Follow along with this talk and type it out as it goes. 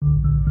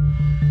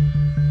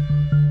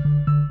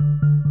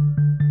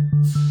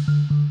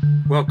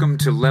Welcome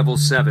to Level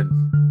 7,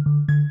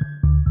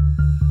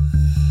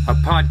 a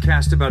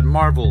podcast about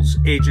Marvel's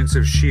Agents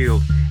of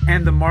S.H.I.E.L.D.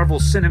 and the Marvel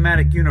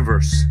Cinematic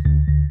Universe.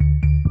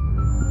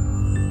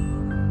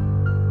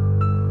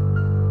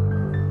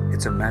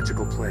 It's a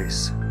magical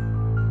place.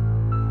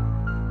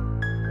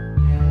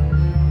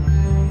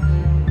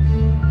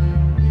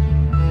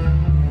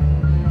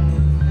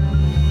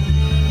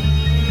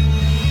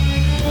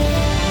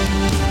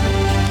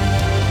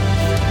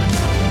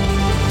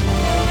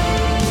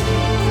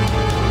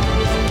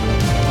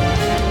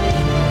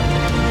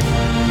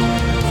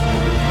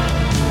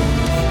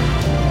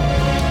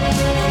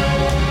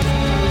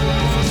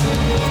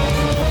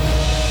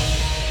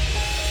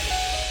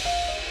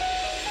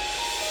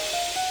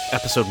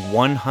 Episode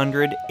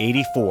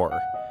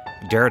 184,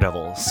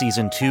 Daredevil,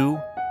 Season 2,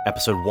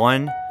 Episode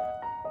 1,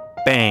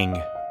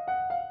 Bang.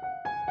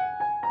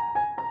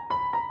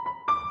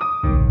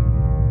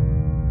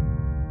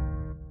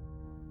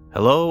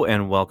 Hello,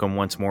 and welcome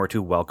once more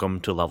to Welcome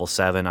to Level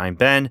 7. I'm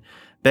Ben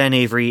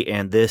Avery,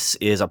 and this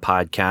is a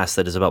podcast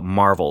that is about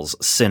Marvel's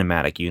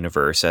Cinematic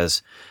Universe,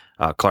 as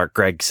Clark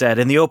Gregg said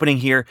in the opening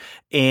here,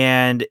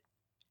 and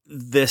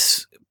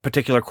this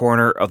particular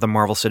corner of the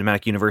Marvel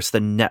Cinematic Universe, the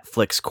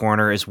Netflix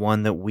corner, is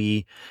one that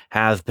we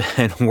have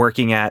been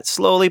working at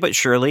slowly but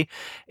surely,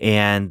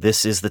 and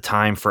this is the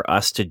time for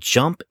us to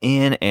jump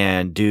in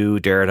and do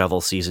Daredevil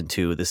Season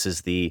 2. This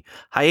is the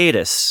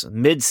hiatus,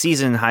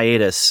 mid-season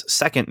hiatus,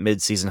 second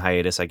mid-season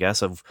hiatus, I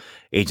guess, of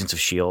Agents of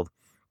S.H.I.E.L.D.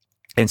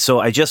 And so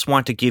I just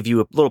want to give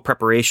you a little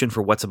preparation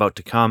for what's about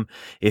to come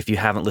if you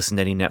haven't listened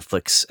to any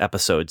Netflix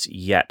episodes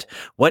yet.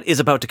 What is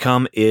about to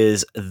come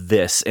is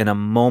this. In a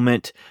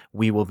moment,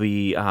 we will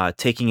be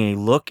taking a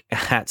look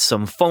at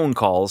some phone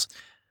calls.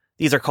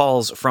 These are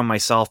calls from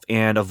myself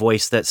and a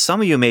voice that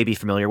some of you may be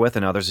familiar with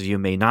and others of you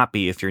may not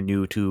be if you're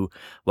new to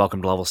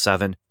Welcome to Level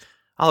 7.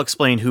 I'll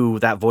explain who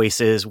that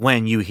voice is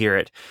when you hear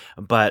it.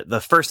 But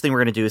the first thing we're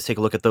going to do is take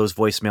a look at those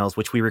voicemails,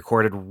 which we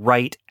recorded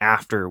right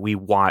after we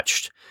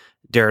watched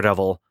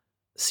Daredevil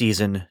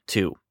Season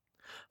 2.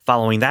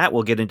 Following that,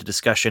 we'll get into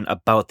discussion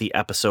about the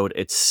episode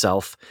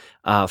itself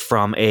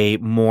from a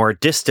more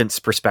distance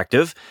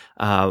perspective,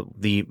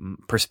 the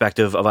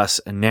perspective of us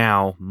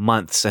now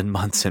months and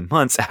months and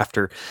months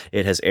after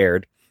it has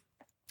aired.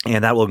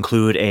 And that will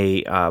include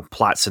a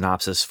plot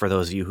synopsis for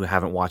those of you who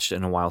haven't watched it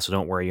in a while, so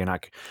don't worry, you're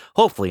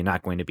hopefully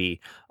not going to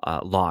be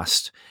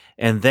lost.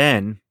 And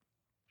then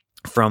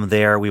from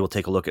there, we will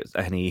take a look at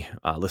any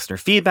listener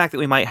feedback that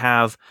we might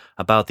have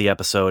about the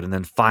episode. And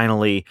then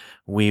finally,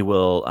 we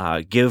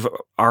will give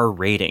our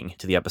rating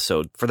to the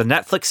episode. For the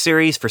Netflix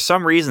series, for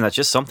some reason, that's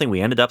just something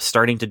we ended up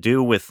starting to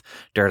do with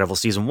Daredevil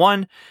Season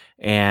 1.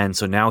 And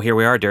so now here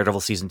we are,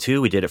 Daredevil Season 2.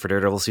 We did it for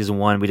Daredevil Season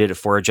 1. We did it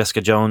for Jessica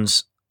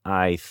Jones,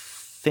 I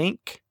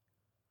think.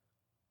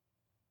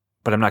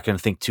 But I'm not going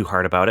to think too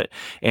hard about it.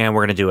 And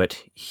we're going to do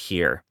it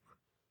here.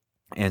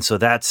 And so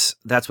that's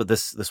what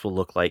this will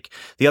look like.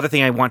 The other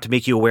thing I want to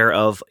make you aware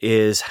of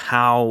is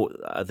how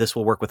this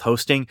will work with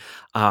hosting.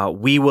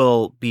 We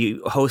will be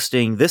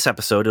hosting this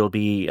episode. It'll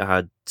be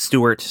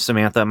Stuart,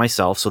 Samantha, and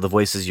myself, so the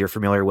voices you're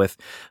familiar with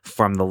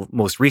from the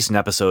most recent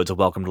episodes of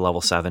Welcome to Level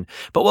 7.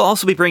 But we'll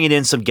also be bringing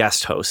in some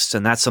guest hosts,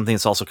 and that's something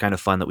that's also kind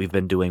of fun that we've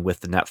been doing with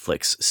the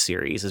Netflix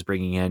series, is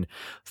bringing in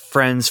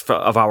friends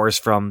of ours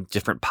from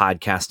different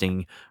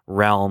podcasting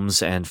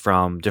realms and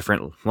from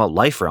different,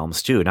 life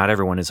realms too. Not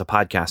everyone is a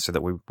podcaster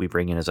that we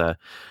bring in as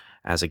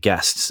a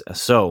guest.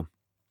 So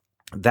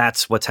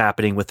that's what's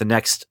happening with the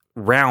next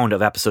round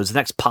of episodes. The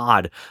next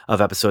pod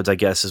of episodes, I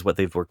guess, is what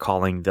they were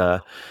calling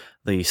the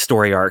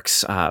story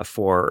arcs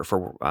for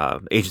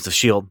Agents of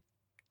S.H.I.E.L.D.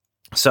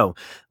 So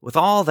with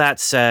all that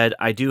said,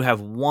 I do have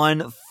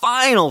one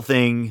final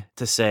thing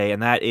to say,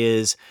 and that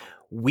is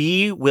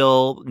we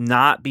will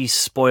not be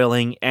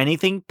spoiling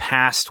anything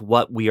past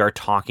what we are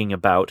talking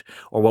about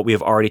or what we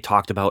have already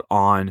talked about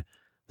on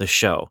the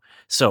show.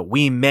 So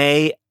we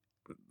may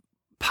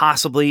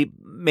possibly,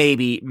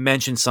 maybe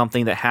mention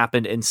something that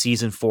happened in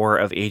Season 4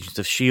 of Agents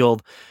of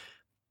S.H.I.E.L.D.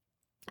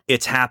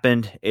 It's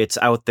happened. It's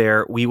out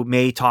there. We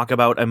may talk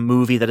about a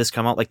movie that has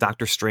come out like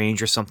Doctor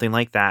Strange or something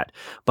like that,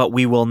 but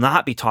we will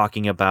not be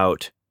talking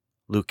about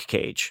Luke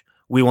Cage.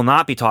 We will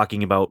not be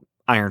talking about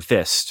Iron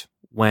Fist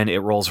when it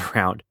rolls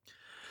around.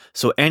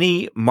 So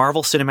any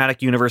Marvel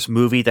Cinematic Universe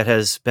movie that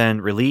has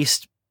been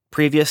released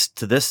previous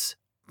to this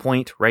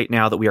point right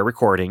now that we are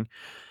recording,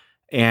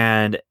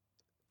 and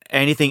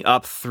anything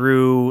up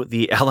through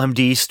the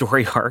LMD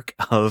story arc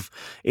of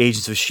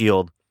Agents of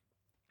S.H.I.E.L.D.,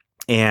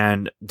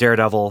 and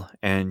Daredevil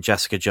and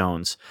Jessica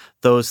Jones.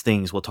 Those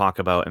things we'll talk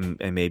about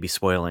and maybe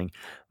spoiling.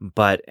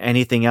 But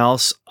anything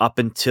else up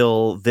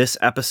until this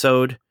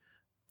episode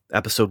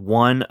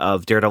 1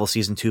 of Daredevil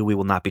Season 2, we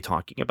will not be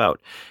talking about.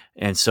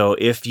 And so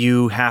if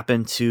you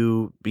happen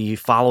to be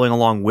following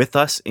along with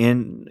us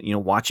in,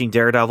 watching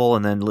Daredevil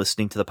and then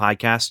listening to the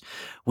podcast,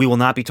 we will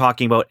not be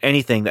talking about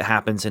anything that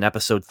happens in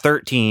episode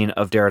 13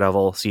 of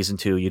Daredevil Season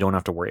 2. You don't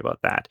have to worry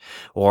about that.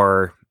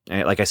 Or,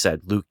 like I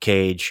said, Luke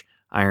Cage,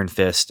 Iron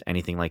Fist,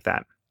 anything like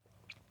that.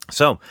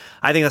 So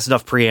I think that's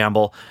enough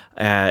preamble.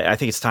 I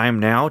think it's time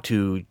now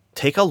to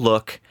take a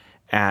look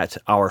at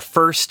our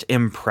first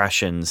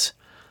impressions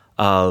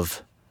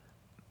of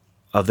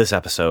this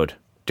episode,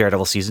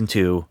 Daredevil Season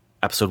 2,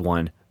 Episode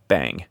 1,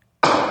 Bang.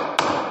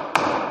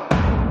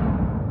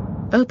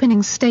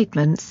 Opening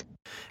statements.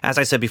 As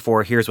I said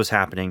before, here's what's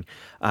happening.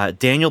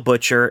 Daniel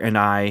Butcher and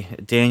I,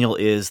 Daniel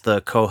is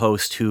the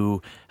co-host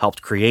who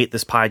helped create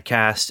this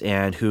podcast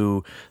and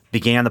who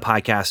began the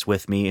podcast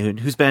with me,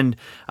 who's been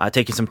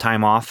taking some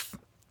time off.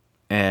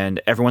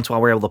 And every once in a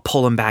while, we're able to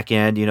pull him back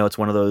in. You know, it's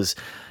one of those,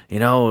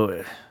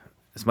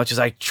 as much as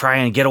I try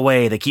and get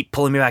away, they keep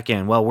pulling me back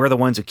in. Well, we're the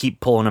ones who keep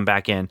pulling him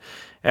back in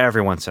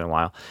every once in a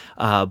while.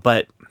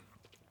 But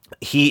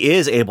he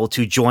is able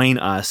to join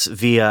us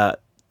via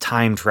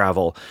time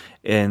travel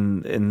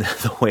in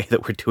the way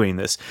that we're doing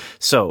this.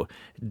 So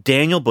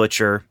Daniel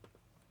Butcher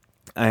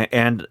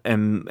and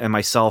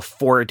myself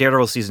for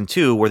Daredevil Season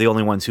 2 were the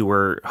only ones who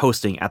were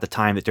hosting at the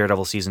time that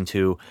Daredevil Season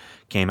 2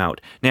 came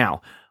out.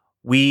 Now,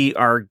 we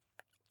are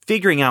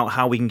figuring out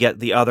how we can get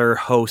the other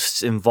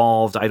hosts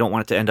involved. I don't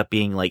want it to end up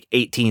being like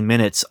 18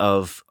 minutes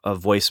of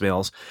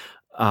voicemails.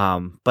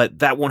 But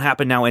that won't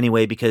happen now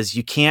anyway, because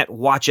you can't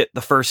watch it the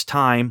first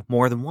time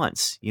more than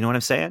once. You know what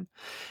I'm saying?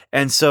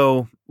 And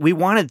so we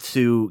wanted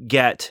to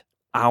get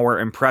our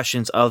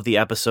impressions of the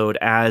episode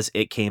as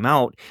it came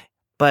out.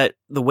 But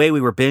the way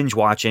we were binge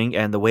watching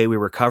and the way we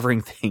were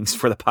covering things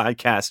for the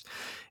podcast,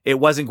 it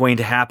wasn't going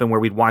to happen where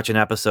we'd watch an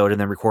episode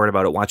and then record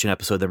about it, watch an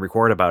episode, then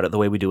record about it, the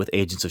way we do with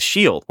Agents of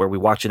S.H.I.E.L.D., where we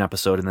watch an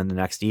episode and then the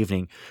next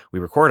evening we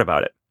record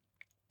about it.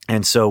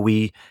 And so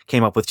we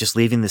came up with just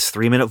leaving this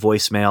 3-minute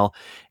voicemail,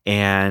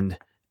 and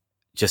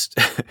just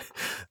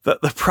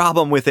the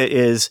problem with it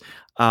is,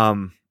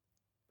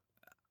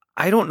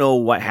 I don't know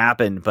what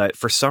happened, but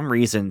for some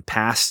reason,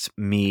 past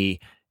me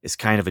is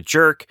kind of a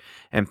jerk,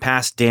 and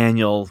past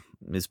Daniel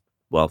is,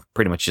 well,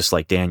 pretty much just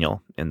like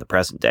Daniel in the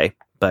present day.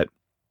 But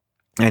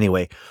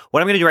anyway,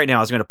 what I'm going to do right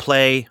now is I'm going to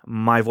play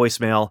my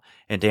voicemail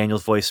and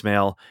Daniel's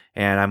voicemail,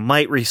 and I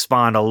might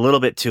respond a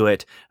little bit to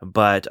it,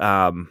 but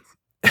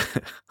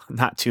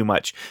not too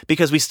much,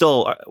 because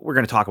we're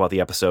going to talk about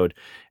the episode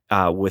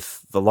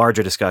with the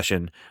larger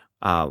discussion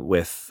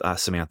with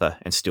Samantha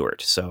and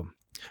Stuart. So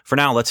for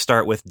now, let's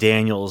start with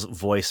Daniel's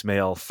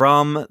voicemail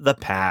from the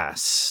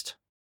past.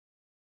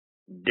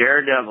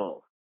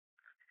 Daredevil,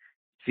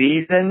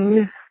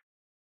 Season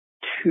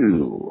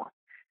 2,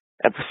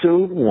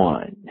 Episode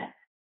 1,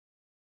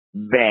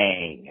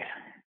 Bang.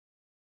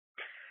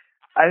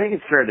 I think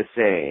it's fair to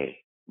say,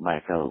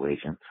 my fellow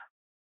agents,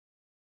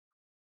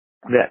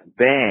 that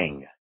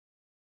Bang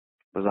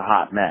was a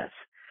hot mess,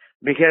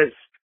 because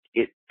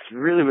it's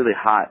really, really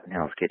hot in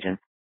Hell's Kitchen,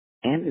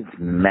 and it's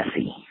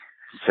messy.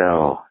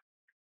 So,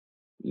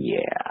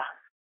 yeah.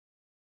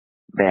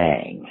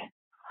 Bang.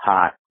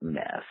 Hot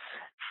mess.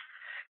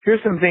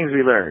 Here's some things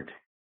we learned.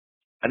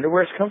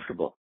 Underwear's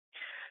comfortable.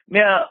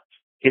 Now,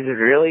 is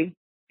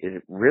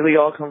it really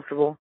all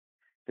comfortable?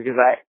 Because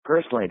I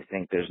personally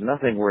think there's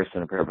nothing worse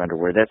than a pair of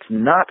underwear that's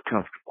not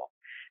comfortable.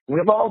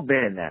 We've all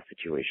been in that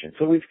situation,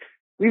 so we've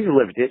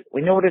lived it.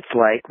 We know what it's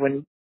like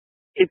when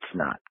it's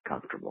not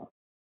comfortable.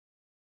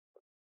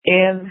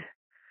 And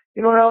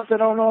you know what else I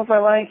don't know if I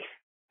like?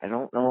 I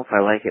don't know if I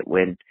like it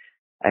when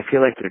I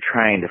feel like they're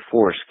trying to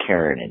force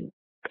Karen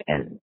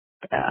and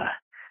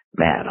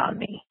Matt on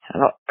me. I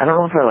don't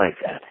know if I like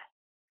that.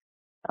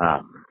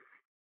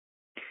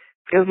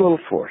 Feels a little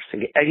forced.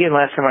 Again,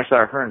 last time I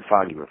saw her and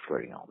Foggy were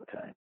flirting all the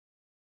time.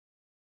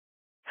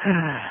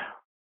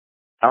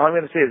 All I'm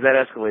going to say is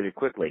that escalated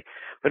quickly.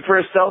 But for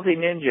a stealthy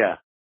ninja,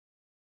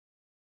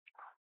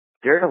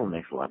 Daredevil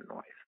makes a lot of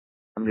noise.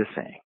 I'm just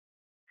saying.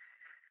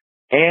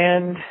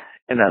 And,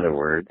 in other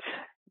words,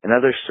 in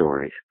other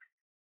stories,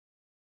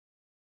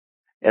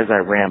 as I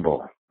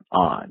ramble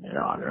on and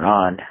on and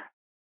on,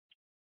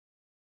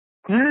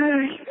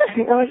 I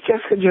think I like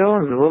Jessica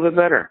Jones a little bit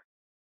better.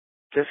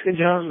 Jessica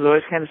Jones was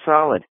always kind of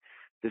solid.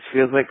 This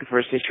feels like the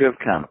first issue of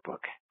a comic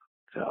book.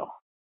 So,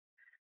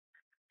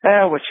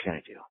 what you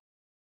gonna do?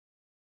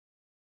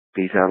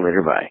 Peace out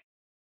later, bye.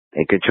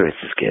 Make good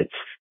choices, kids.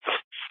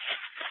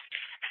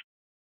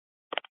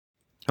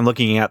 I'm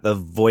looking at the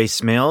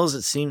voicemails.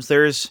 It seems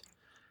there's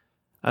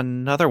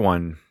another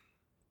one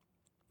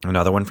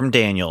from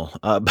Daniel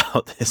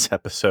about this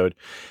episode.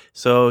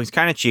 So he's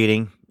kind of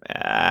cheating.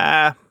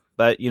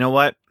 But you know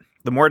what?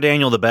 The more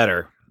Daniel, the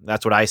better.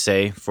 That's what I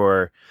say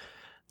for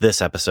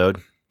this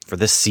episode, for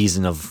this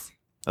season of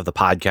the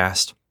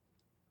podcast,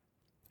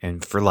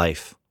 and for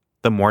life.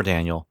 The more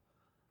Daniel,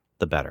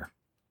 the better.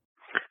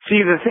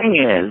 See, the thing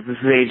is, this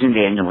is Agent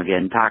Daniel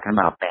again, talking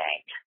about Bang.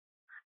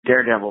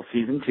 Daredevil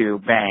Season 2,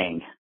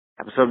 Bang.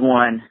 Episode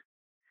 1.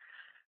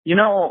 You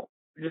know,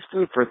 just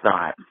food for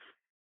thought.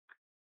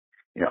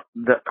 You know,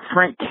 the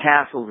Frank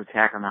Castle's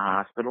attack on the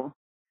hospital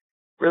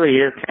really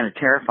is kind of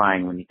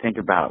terrifying when you think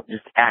about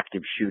just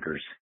active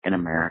shooters in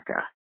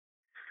America.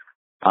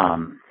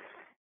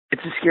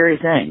 It's a scary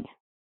thing.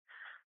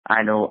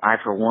 I know I,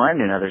 for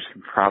one, and others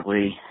can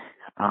probably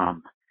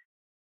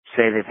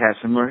say they've had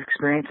similar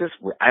experiences.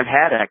 I've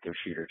had active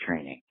shooter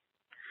training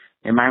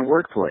in my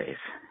workplace.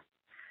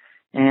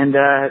 And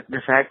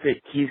the fact that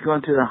he's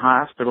going to the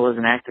hospital as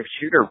an active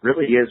shooter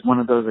really is one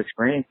of those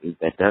experiences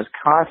that does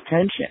cause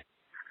tension,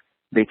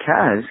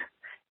 because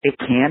it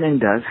can and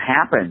does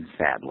happen,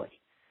 sadly.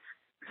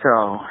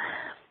 So,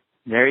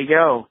 there you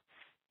go.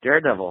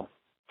 Daredevil,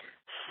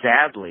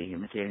 sadly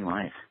imitating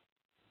life.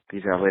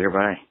 Peace out later,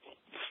 bye.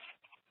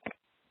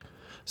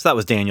 So that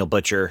was Daniel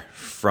Butcher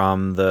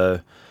from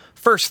the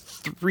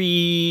first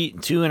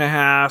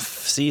 2.5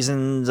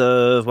 seasons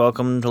of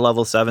Welcome to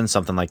Level 7,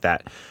 something like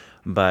that.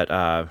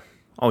 But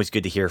always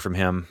good to hear from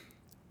him.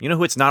 You know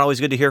who it's not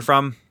always good to hear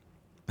from?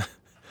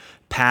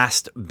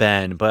 Past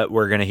Ben, but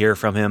we're going to hear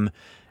from him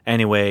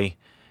anyway.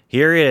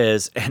 Here he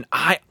is. And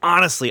I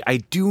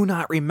do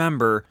not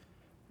remember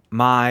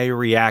my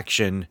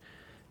reaction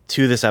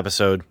to this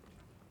episode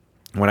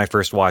when I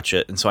first watched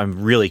it. And so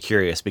I'm really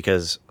curious,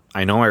 because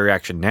I know my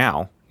reaction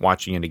now,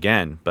 watching it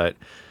again, but,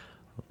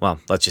 well,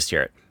 let's just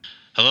hear it.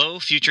 Hello,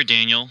 future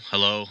Daniel.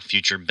 Hello,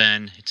 future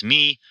Ben. It's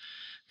me,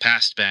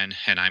 Past Ben,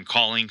 and I'm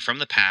calling from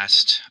the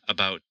past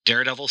about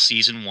Daredevil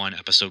Season 1,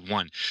 Episode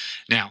 1.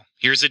 Now,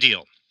 here's the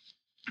deal.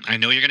 I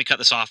know you're going to cut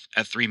this off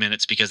at 3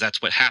 minutes, because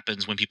that's what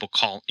happens when people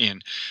call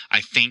in.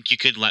 I think you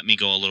could let me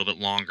go a little bit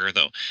longer,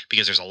 though,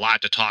 because there's a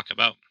lot to talk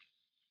about.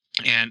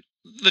 And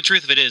the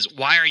truth of it is,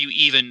 why are you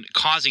even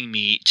causing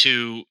me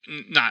to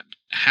not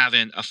have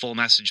in a full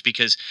message?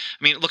 Because,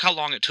 I mean, look how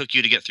long it took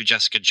you to get through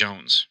Jessica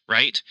Jones,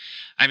 right?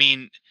 I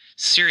mean,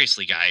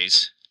 seriously,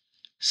 guys.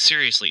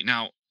 Seriously.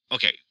 Now,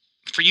 okay,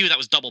 for you, that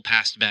was double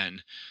Past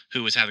Ben,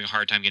 who was having a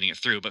hard time getting it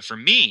through. But for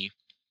me,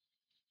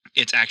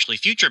 it's actually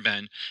future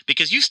Ben,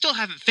 because you still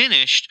haven't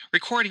finished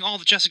recording all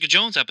the Jessica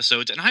Jones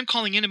episodes, and I'm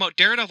calling in about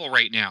Daredevil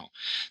right now.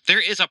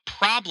 There is a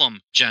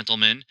problem,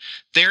 gentlemen.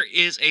 There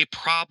is a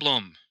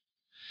problem.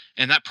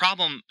 And that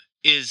problem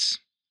is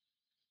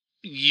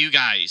you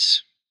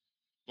guys.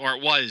 Or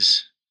it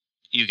was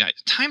you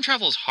guys. Time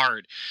travel is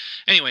hard.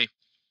 Anyway,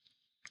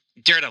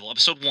 Daredevil,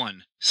 Episode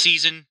 1,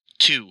 Season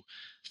 2.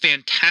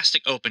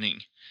 Fantastic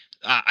opening.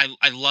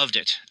 I loved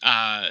it.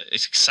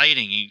 It's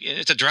exciting.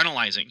 It's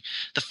adrenalizing.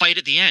 The fight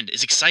at the end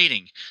is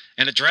exciting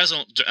and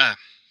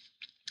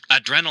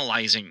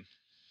adrenalizing.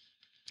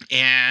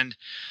 And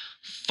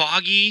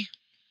Foggy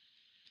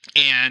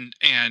and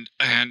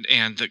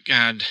the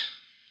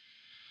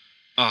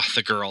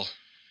girl.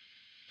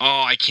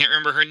 Oh, I can't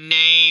remember her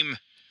name.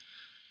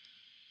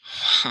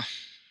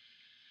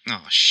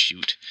 Oh,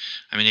 shoot.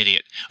 I'm an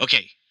idiot.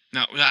 Okay.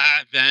 Now,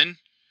 Ben,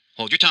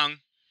 hold your tongue.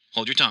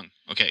 Hold your tongue.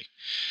 Okay.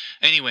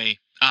 Anyway,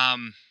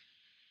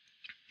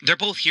 they're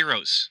both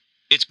heroes.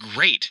 It's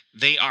great.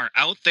 They are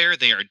out there.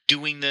 They are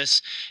doing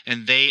this,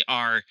 and they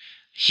are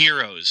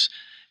heroes.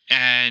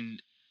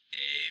 And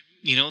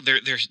you know,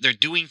 they're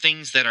doing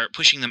things that are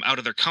pushing them out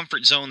of their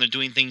comfort zone. They're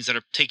doing things that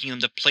are taking them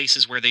to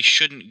places where they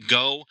shouldn't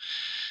go,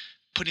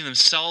 putting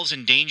themselves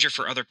in danger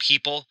for other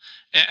people.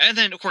 And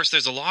then, of course,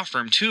 there's a law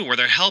firm, too, where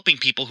they're helping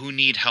people who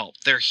need help.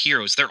 They're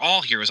heroes. They're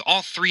all heroes.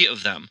 All three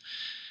of them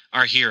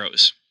are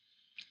heroes.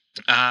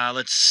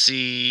 Let's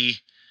see.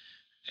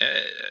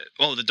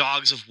 The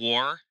Dogs of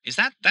War.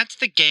 That's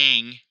the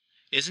gang.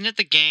 Isn't it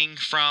the gang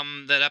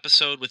from that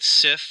episode with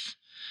Sif?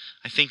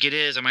 I think it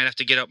is. I might have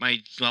to get out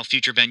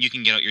future Ben, you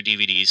can get out your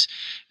DVDs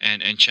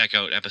and check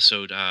out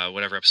episode,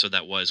 whatever episode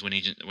that was when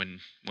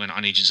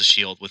on Agents of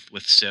S.H.I.E.L.D.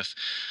 with Sif.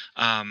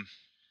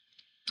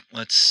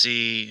 Let's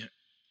see.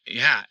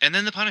 Yeah, and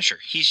then the Punisher.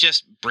 He's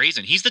just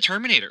brazen. He's the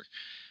Terminator.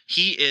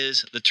 He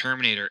is the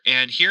Terminator.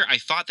 And here I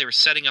thought they were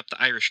setting up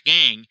the Irish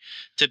gang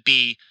to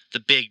be the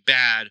big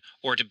bad,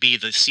 or to be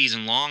the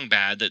season-long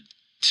bad, that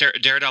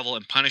Daredevil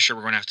and Punisher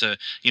were going to have to,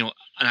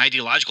 an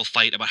ideological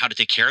fight about how to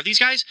take care of these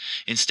guys.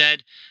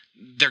 Instead,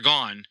 they're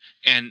gone.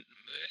 And,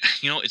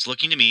 it's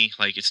looking to me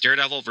like it's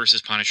Daredevil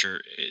versus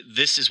Punisher.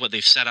 This is what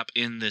they've set up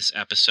in this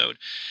episode.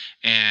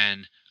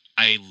 And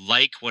I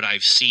like what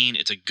I've seen.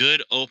 It's a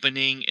good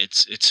opening.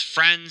 It's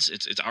friends.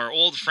 It's our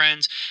old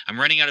friends. I'm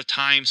running out of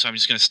time, so I'm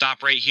just going to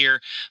stop right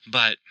here.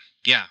 But,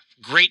 yeah,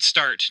 great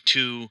start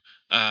to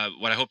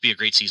what I hope be a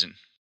great season.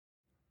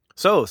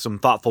 So, some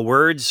thoughtful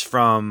words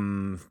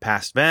from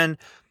Past Ben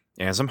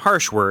and some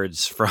harsh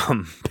words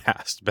from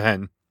Past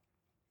Ben.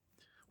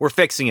 We're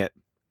fixing it.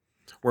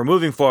 We're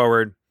moving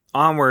forward,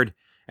 onward,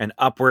 and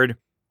upward.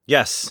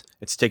 Yes,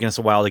 it's taken us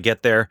a while to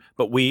get there,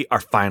 but we are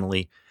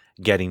finally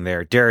getting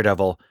there.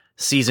 Daredevil,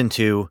 Season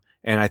 2,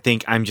 and I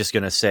think I'm just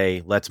going to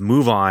say, let's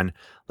move on.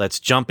 Let's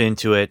jump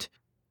into it.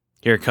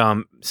 Here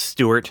come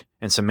Stuart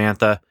and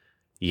Samantha.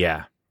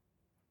 Yeah.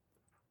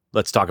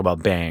 Let's talk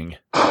about Bang.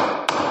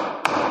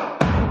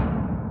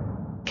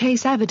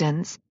 Case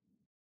evidence.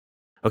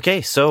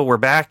 Okay, so we're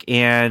back,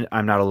 and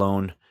I'm not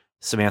alone.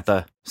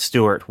 Samantha,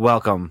 Stuart,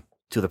 welcome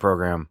to the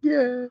program.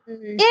 Yay!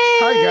 Yay!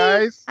 Hi,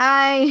 guys.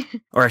 Hi.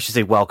 Or I should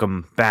say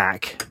welcome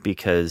back,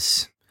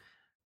 because,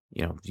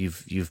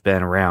 you've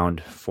been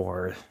around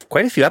for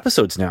quite a few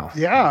episodes now.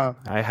 Yeah.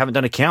 I haven't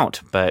done a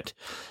count, but,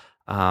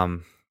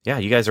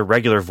 you guys are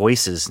regular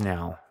voices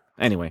now.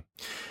 Anyway,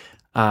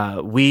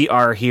 we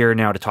are here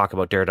now to talk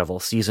about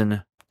Daredevil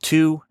Season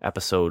 2,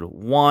 Episode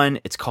 1.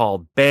 It's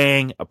called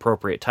Bang,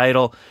 appropriate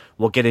title.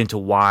 We'll get into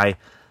why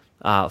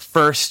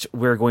First,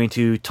 we're going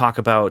to talk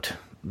about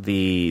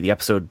the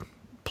episode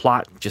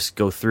plot, just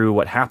go through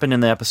what happened in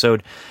the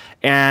episode,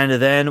 and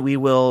then we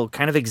will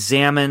kind of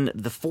examine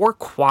the 4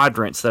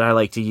 quadrants that I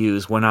like to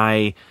use when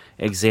I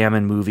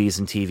examine movies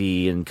and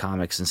TV and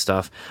comics and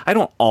stuff. I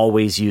don't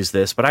always use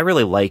this, but I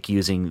really like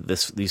using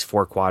these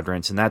 4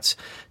 quadrants, and that's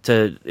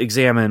to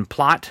examine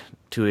plot,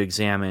 to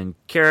examine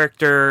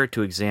character,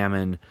 to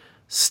examine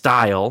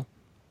style,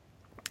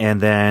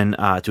 and then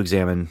to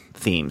examine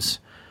themes,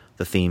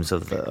 the themes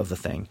of the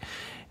thing.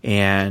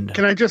 And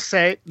can I just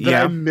say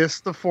that I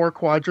missed the 4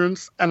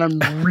 quadrants, and I'm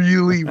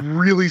really,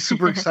 really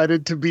super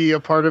excited to be a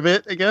part of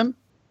it again.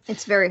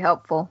 It's very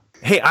helpful.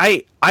 Hey,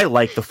 I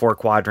like the 4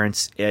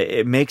 quadrants.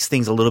 It makes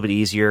things a little bit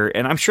easier,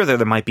 and I'm sure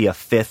there might be a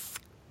 5th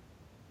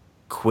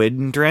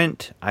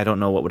quadrant. I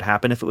don't know what would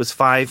happen if it was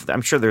 5.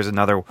 I'm sure there's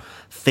another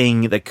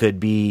thing that could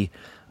be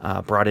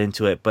brought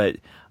into it, but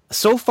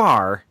so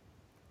far,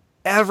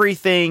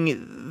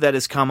 everything that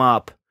has come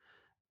up,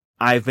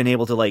 I've been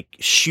able to like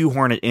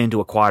shoehorn it into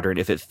a quadrant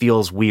if it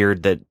feels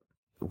weird that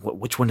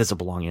which one does it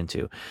belong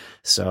into.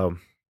 So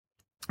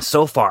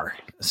far.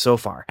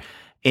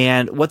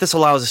 And what this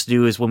allows us to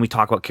do is when we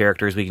talk about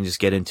characters, we can just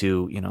get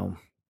into,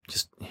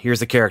 just here's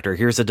the character,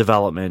 here's the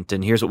development,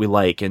 and here's what we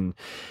like. And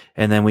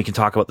then we can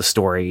talk about the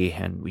story,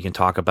 and we can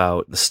talk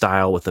about the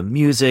style with the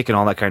music and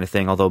all that kind of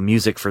thing. Although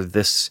music for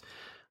this,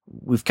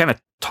 we've kind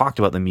of talked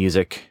about the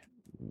music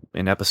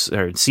in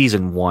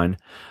season 1.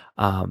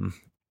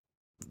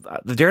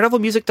 The Daredevil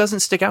music doesn't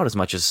stick out as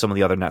much as some of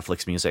the other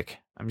Netflix music.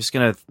 I'm just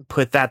going to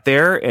put that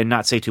there and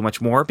not say too much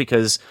more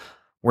because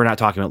we're not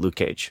talking about Luke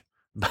Cage.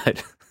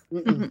 But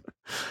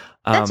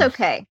that's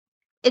okay.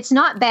 It's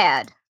not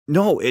bad.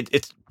 No,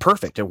 it's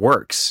perfect. It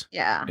works.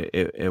 Yeah.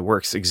 It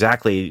works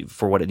exactly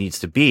for what it needs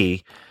to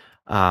be.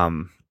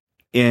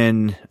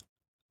 In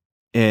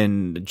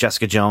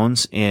Jessica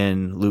Jones,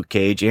 in Luke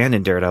Cage, and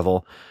in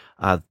Daredevil,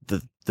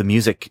 the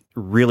music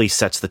really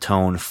sets the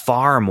tone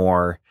far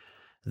more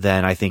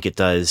than I think it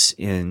does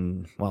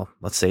in, well,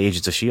 let's say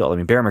Agents of S.H.I.E.L.D. I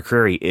mean, Bear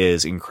McCreary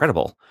is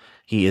incredible.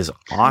 He is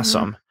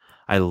awesome.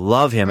 I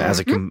love him as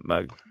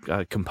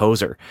a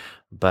composer,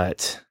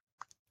 but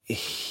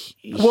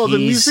the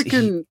music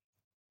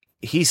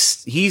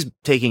he's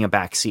taking a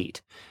back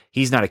seat.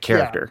 He's not a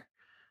character.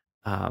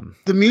 Yeah.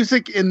 The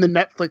music in the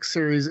Netflix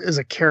series is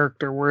a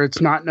character where it's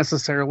not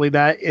necessarily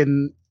that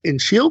in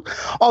S.H.I.E.L.D.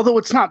 Although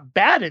it's not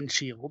bad in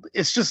S.H.I.E.L.D.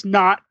 It's just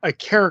not a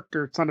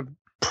character. It's not a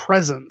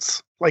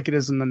presence like it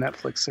is in the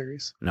Netflix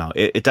series. No,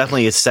 it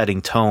definitely is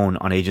setting tone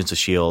on Agents of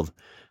S.H.I.E.L.D.,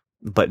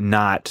 but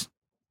not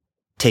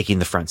taking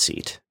the front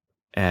seat.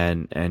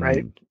 And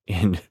right.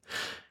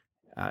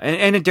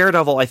 in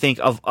Daredevil, I think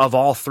of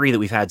all 3 that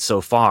we've had so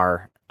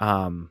far,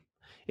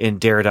 in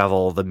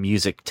Daredevil, the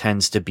music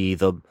tends to be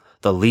the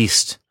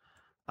least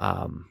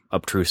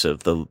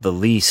obtrusive, the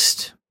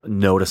least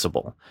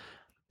noticeable.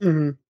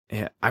 Mm-hmm.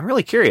 Yeah, I'm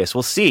really curious.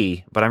 We'll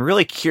see, but I'm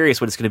really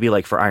curious what it's going to be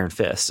like for Iron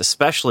Fist,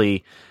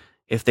 especially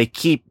if they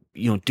keep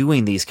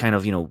doing these kind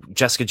of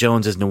Jessica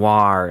Jones is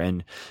noir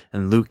and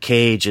Luke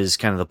Cage is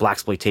kind of the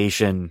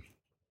blaxploitation,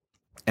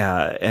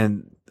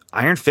 and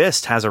Iron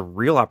Fist has a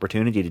real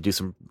opportunity to do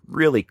some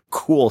really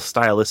cool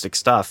stylistic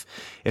stuff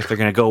if they're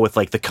going to go with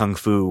like the kung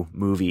fu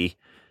movie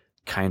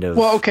kind of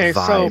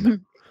vibe. So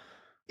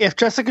if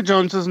Jessica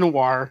Jones is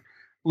noir,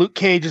 Luke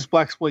Cage is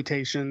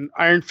blaxploitation,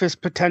 Iron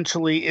Fist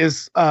potentially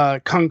is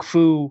kung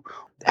fu,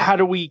 how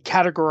do we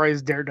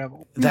categorize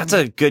Daredevil? That's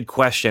a good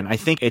question. I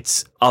think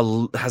has a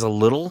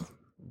little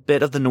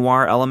bit of the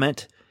noir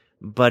element,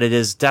 but it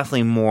is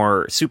definitely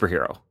more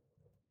superhero.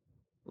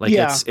 Like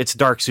it's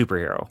dark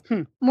superhero.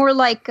 More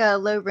like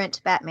low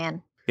rent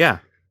Batman. Yeah.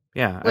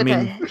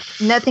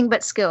 With nothing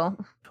but skill.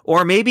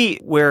 Or maybe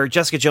where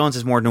Jessica Jones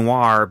is more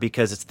noir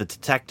because it's the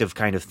detective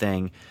kind of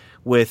thing.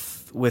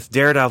 With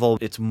Daredevil,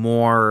 it's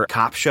more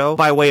cop show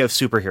by way of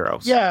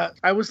superheroes. Yeah,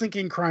 I was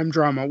thinking crime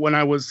drama when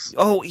I was.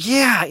 Oh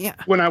yeah.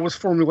 When I was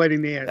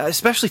formulating the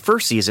especially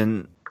first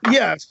season.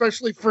 Yeah,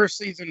 especially first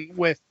season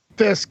with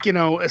Fisk.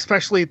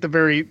 Especially at the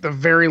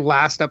very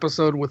last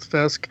episode with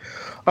Fisk.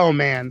 Oh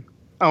man,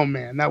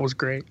 that was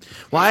great.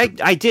 Well,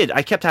 I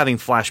kept having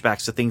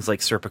flashbacks to things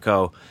like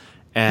Serpico.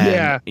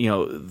 And,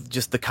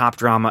 just the cop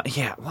drama.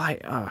 Yeah.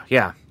 Why?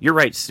 Yeah. You're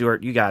right,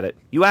 Stuart. You got it.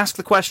 You asked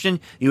the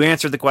question. You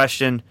answered the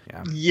question.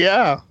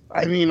 Yeah.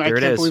 I mean, I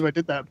can't believe I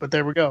did that, but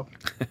there we go.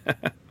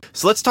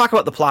 So let's talk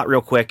about the plot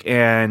real quick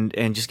and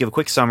just give a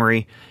quick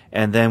summary,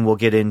 and then we'll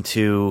get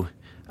into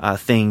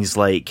things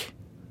like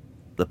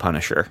the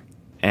Punisher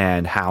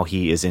and how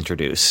he is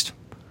introduced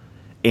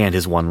and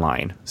his one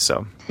line.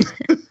 So...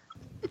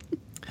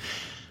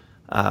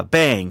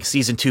 Bang,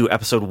 Season 2,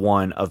 Episode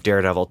 1 of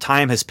Daredevil.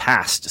 Time has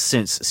passed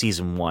since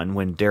Season 1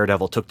 when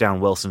Daredevil took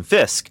down Wilson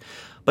Fisk,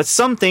 but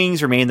some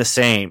things remain the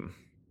same.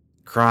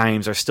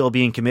 Crimes are still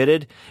being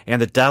committed, and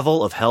the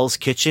devil of Hell's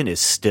Kitchen is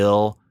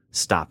still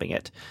stopping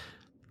it.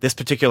 This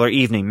particular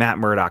evening, Matt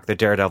Murdock, the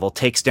Daredevil,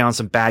 takes down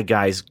some bad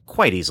guys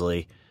quite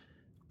easily,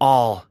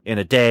 all in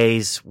a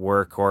day's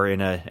work or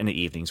in an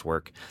evening's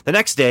work. The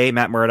next day,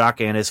 Matt Murdock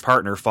and his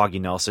partner, Foggy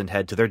Nelson,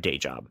 head to their day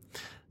job.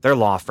 their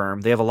law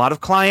firm. They have a lot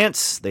of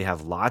clients. They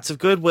have lots of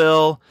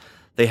goodwill.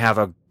 They have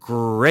a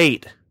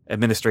great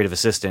administrative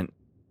assistant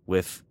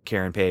with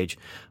Karen Page,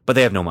 but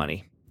they have no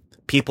money.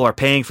 People are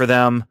paying for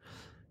them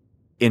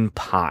in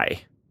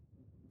pie.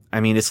 I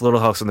mean, it's Little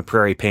House on the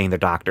Prairie paying their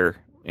doctor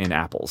in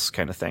apples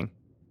kind of thing.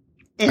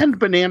 And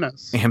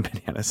bananas. And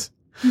bananas.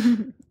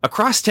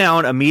 Across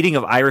town, a meeting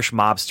of Irish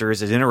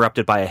mobsters is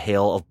interrupted by a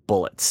hail of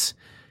bullets.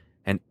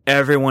 And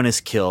everyone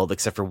is killed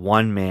except for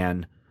one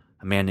man,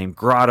 a man named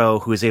Grotto,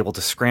 who is able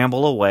to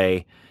scramble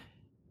away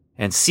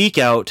and seek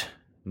out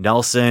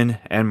Nelson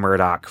and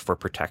Murdoch for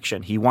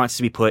protection. He wants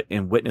to be put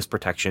in witness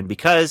protection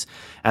because,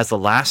 as the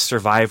last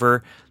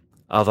survivor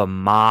of a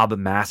mob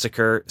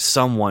massacre,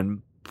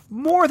 someone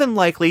more than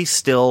likely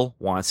still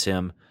wants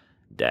him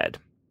dead.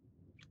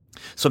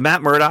 So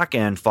Matt Murdock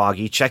and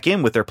Foggy check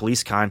in with their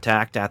police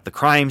contact at the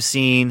crime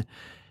scene,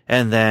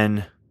 and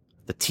then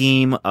the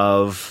team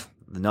of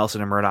the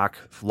Nelson and Murdoch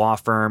law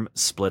firm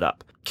split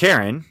up.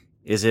 Karen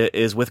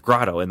is with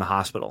Grotto in the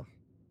hospital.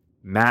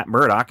 Matt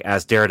Murdock,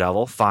 as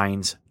Daredevil,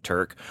 finds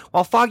Turk,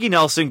 while Foggy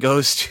Nelson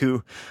goes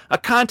to a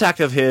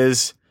contact of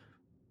his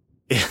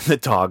in the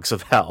Dogs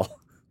of Hell.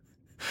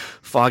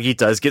 Foggy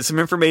does get some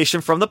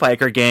information from the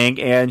biker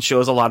gang and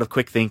shows a lot of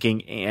quick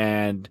thinking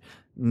and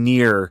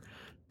near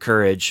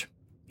courage.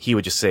 He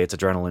would just say it's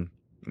adrenaline.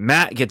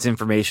 Matt gets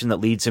information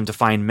that leads him to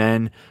find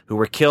men who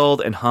were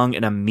killed and hung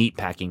in a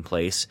meatpacking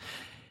place.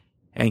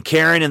 And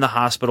Karen in the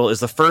hospital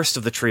is the first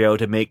of the trio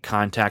to make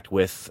contact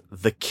with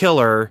the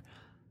killer,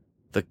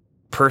 the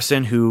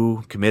person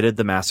who committed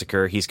the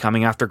massacre. He's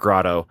coming after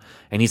Grotto,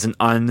 and he's an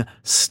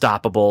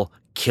unstoppable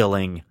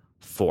killing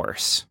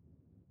force.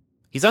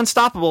 He's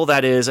unstoppable,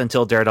 that is,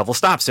 until Daredevil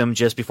stops him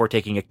just before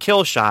taking a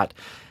kill shot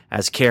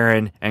as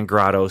Karen and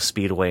Grotto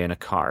speed away in a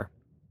car.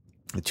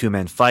 The two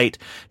men fight.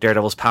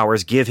 Daredevil's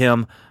powers give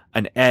him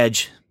an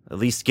edge, at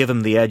least give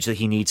him the edge that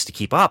he needs to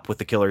keep up with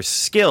the killer's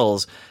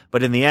skills.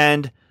 But in the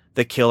end,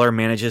 the killer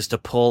manages to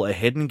pull a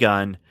hidden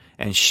gun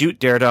and shoot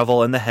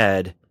Daredevil in the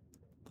head.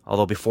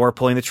 Although before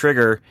pulling the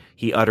trigger,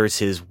 he utters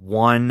his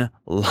one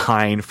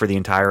line for the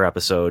entire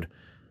episode.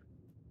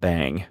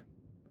 Bang.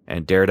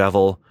 And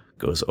Daredevil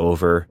goes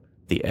over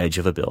the edge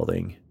of a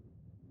building.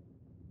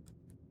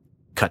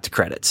 Cut to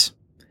credits.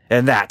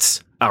 And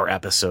that's our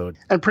episode.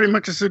 And pretty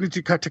much as soon as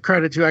you cut to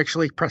credits, you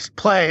actually press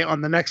play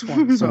on the next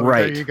one. So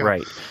right, there you go.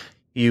 Right.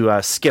 You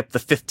skip the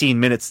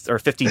 15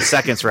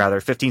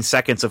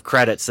 seconds of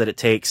credits that it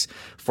takes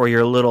for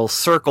your little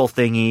circle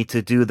thingy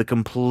to do the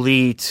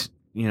complete,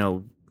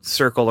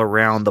 circle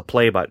around the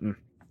play button.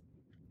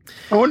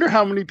 I wonder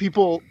how many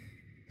people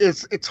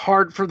it's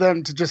hard for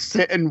them to just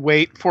sit and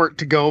wait for it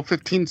to go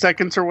 15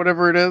 seconds or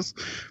whatever it is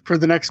for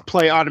the next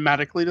play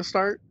automatically to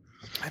start.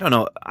 I don't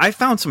know. I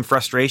found some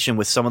frustration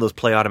with some of those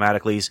play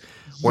automaticallys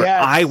where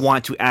Yes. I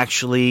want to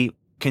actually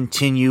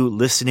continue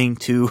listening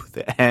to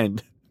the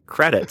end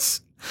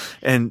credits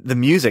and the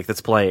music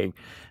that's playing.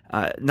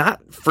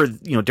 Not for,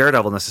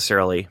 Daredevil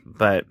necessarily,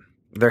 but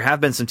there have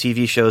been some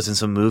TV shows and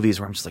some movies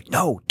where I'm just like,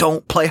 no,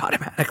 don't play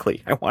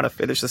automatically. I want to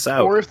finish this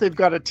out. Or if they've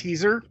got a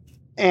teaser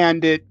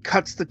and it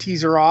cuts the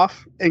teaser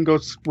off and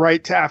goes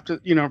right to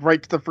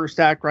the first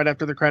act right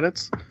after the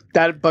credits.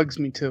 That bugs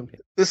me too.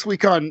 This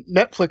week on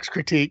Netflix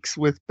Critiques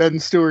with Ben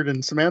Stewart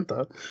and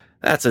Samantha.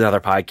 That's another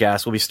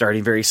podcast. We'll be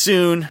starting very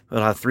soon.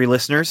 We'll have 3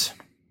 listeners.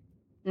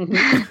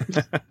 Mm-hmm.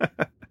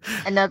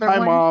 Another Hi,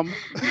 one.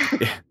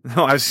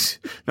 Mom.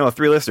 No,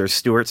 3 listeners.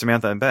 Stuart,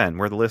 Samantha, and Ben.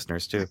 We're the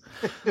listeners too.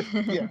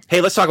 Yeah.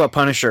 Hey, let's talk about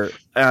Punisher.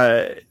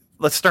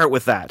 Let's start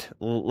with that.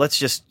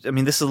 This is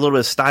a little bit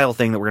of style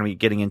thing that we're going to be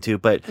getting into,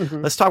 but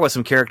let's talk about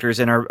some characters.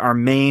 And our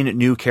main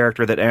new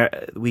character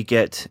that we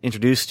get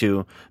introduced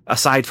to,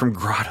 aside from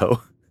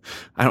Grotto,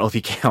 I don't know if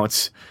he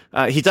counts.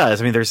 He does.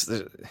 There's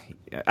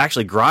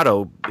actually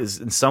Grotto is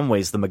in some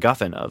ways the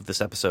MacGuffin of this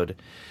episode.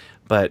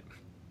 But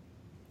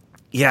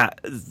yeah,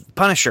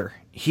 Punisher,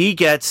 he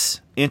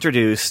gets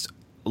introduced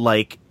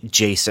like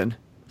Jason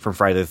from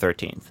Friday the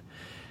 13th.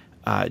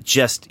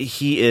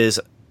 He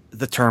is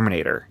the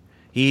Terminator.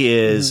 He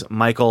is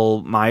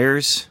Michael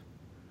Myers.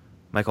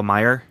 Michael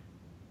Meyer.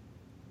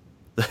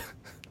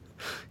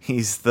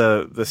 He's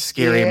the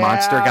scary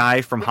monster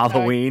guy from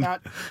Halloween,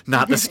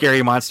 not the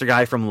scary monster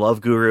guy from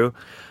Love Guru.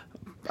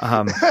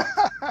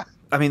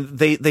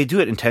 They do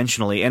it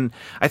intentionally, and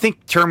I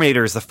think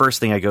Terminator is the first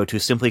thing I go to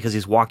simply because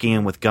he's walking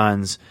in with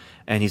guns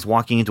and he's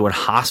walking into a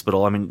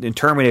hospital. In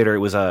Terminator, it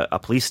was a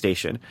police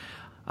station.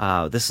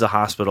 This is a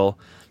hospital,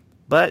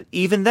 but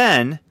even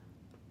then,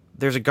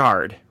 there's a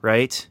guard,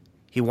 right?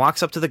 He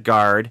walks up to the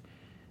guard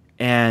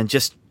and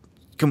just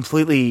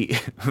completely,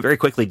 very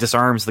quickly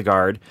disarms the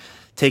guard,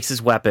 takes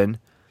his weapon,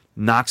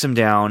 knocks him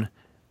down,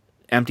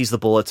 empties the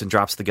bullets, and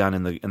drops the gun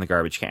in the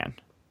garbage can.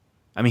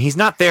 He's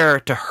not there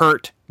to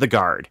hurt the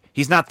guard.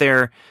 He's not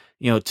there,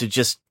 to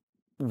just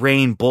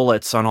rain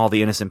bullets on all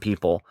the innocent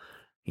people.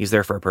 He's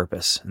there for a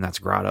purpose, and that's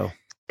Grotto.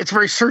 It's a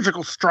very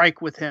surgical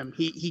strike with him.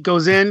 He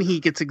goes in,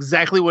 he gets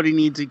exactly what he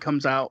needs, he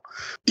comes out.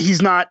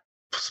 He's not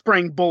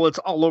spraying bullets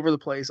all over the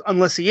place,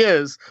 unless he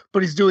is,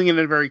 but he's doing it in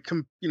a very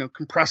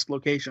compressed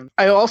location.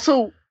 I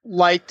also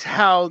liked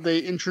how they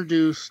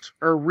introduced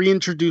or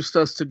reintroduced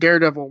us to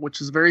Daredevil, which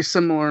is very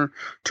similar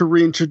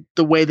to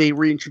the way they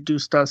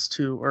introduced us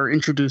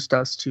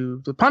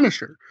to the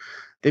Punisher.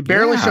 They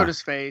barely showed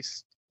his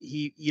face.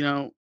 He,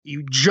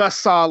 you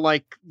just saw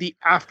like the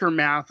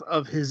aftermath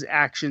of his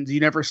actions.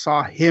 You never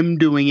saw him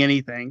doing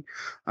anything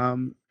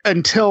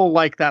until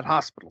like that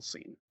hospital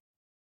scene.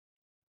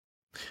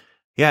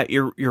 Yeah,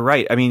 you're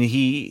right. I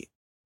mean,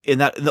 in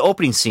the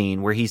opening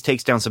scene where he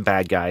takes down some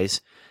bad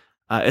guys,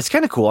 it's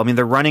kind of cool. I mean,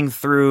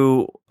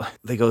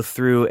 they go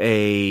through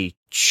a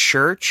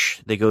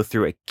church, they go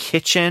through a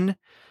kitchen.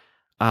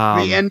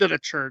 They end at a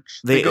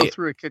church. They go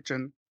through a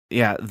kitchen.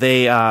 Yeah,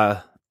 they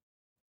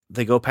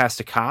go past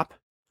a cop.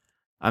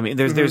 I mean,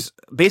 there's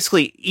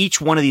basically each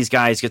one of these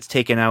guys gets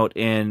taken out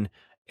in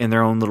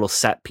their own little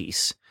set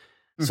piece.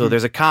 So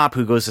there's a cop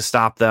who goes to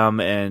stop them,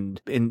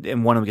 and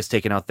one of them gets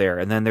taken out there.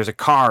 And then there's a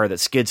car that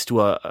skids to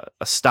a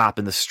stop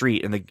in the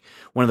street, and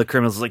one of the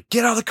criminals is like,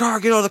 "Get out of the car!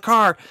 Get out of the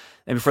car!"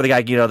 And before the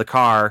guy can get out of the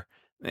car,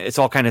 it's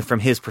all kind of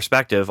from his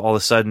perspective. All of a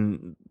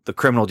sudden, the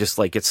criminal just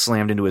like gets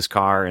slammed into his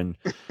car, and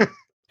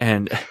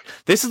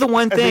this is the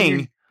one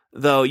thing,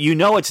 though,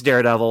 it's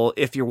Daredevil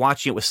if you're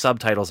watching it with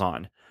subtitles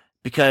on,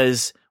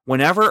 because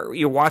whenever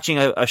you're watching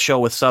a show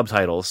with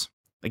subtitles.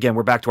 Again,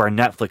 we're back to our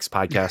Netflix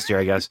podcast here,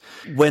 I guess.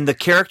 When the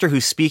character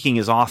who's speaking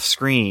is off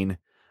screen,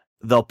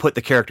 they'll put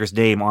the character's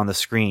name on the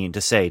screen to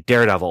say,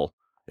 Daredevil,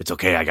 it's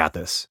okay, I got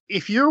this.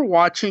 If you're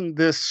watching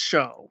this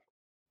show,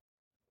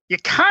 you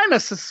kind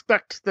of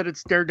suspect that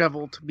it's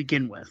Daredevil to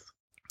begin with.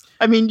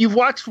 I mean, you've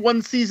watched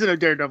one season of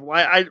Daredevil.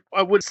 I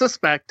would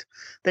suspect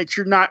that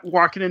you're not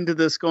walking into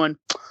this going,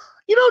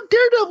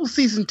 Daredevil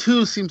season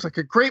 2 seems like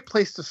a great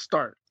place to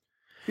start.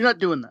 You're not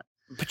doing that.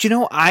 But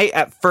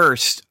at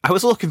first, I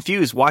was a little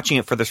confused watching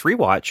it for this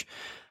rewatch.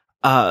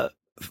 I'm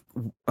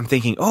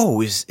thinking,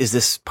 oh, is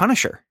this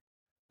Punisher?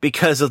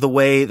 Because of the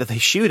way that they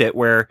shoot it,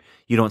 where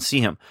you don't see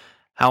him.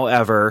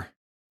 However,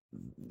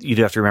 you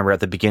do have to remember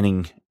at the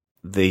beginning,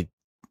 they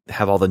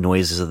have all the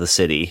noises of the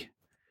city.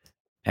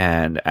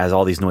 And as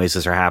all these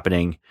noises are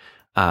happening,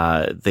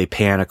 they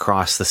pan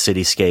across the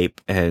cityscape,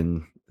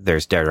 and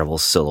there's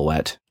Daredevil's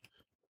silhouette.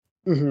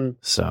 Mm-hmm.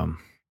 So...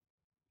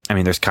 I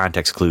mean, there's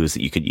context clues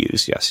that you could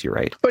use. Yes, you're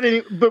right.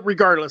 But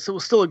regardless, it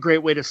was still a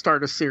great way to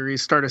start a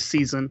series, start a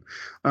season,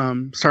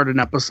 start an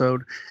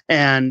episode.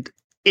 And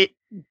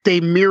they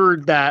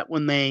mirrored that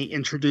when they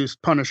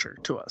introduced Punisher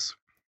to us.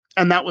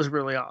 And that was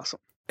really awesome.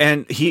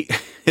 And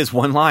his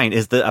one line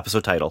is the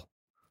episode title.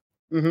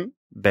 Mm-hmm.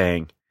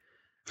 Bang.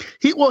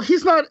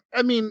 He's not,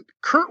 I mean,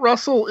 Kurt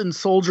Russell in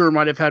Soldier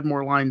might have had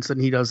more lines than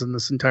he does in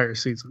this entire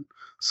season.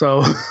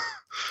 So...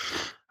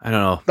 I don't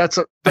know. That's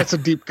a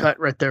deep cut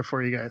right there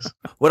for you guys.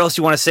 What else do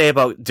you want to say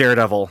about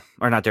Daredevil,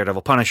 or not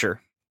Daredevil, Punisher?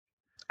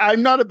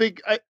 I'm not a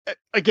big,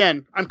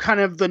 I'm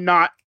kind of the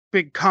not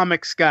big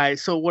comics guy.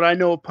 So what I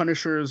know of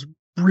Punisher is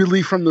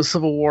really from the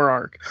Civil War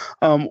arc,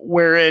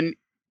 wherein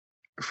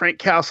Frank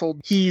Castle,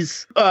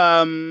 he's,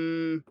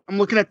 I'm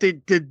looking at the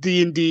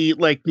D&D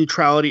like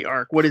neutrality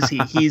arc. What is he?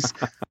 He's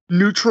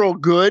neutral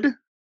good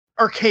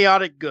or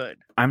chaotic good.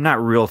 I'm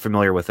not real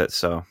familiar with it,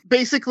 so...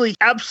 Basically,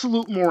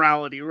 absolute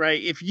morality,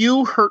 right? If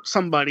you hurt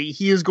somebody,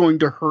 he is going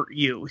to hurt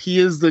you. He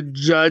is the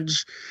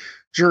judge,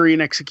 jury,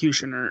 and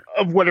executioner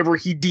of whatever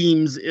he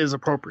deems is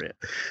appropriate.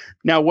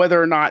 Now,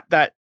 whether or not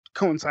that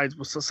coincides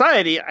with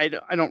society, I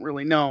don't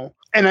really know.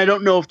 And I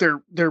don't know if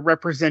they're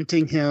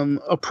representing him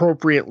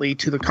appropriately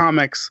to the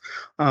comics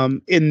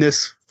in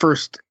this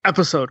first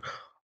episode.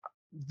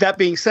 That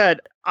being said,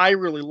 I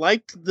really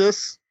liked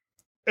this.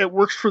 It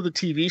works for the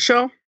TV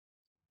show.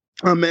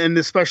 And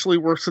especially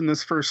works in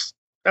this first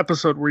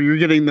episode where you're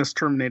getting this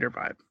Terminator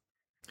vibe.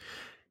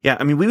 Yeah,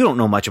 I mean, we don't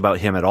know much about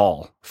him at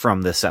all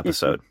from this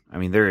episode. I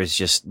mean, there is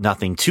just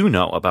nothing to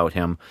know about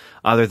him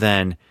other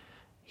than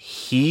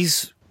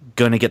he's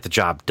going to get the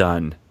job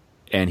done.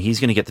 And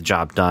he's going to get the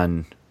job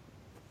done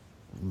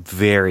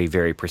very,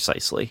 very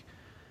precisely.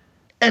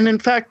 And in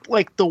fact,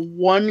 like the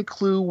one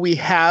clue we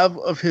have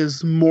of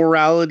his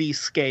morality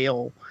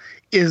scale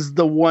is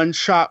the one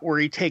shot where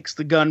he takes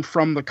the gun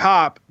from the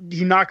cop.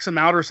 He knocks him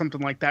out or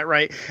something like that,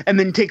 right? And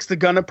then takes the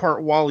gun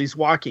apart while he's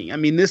walking. I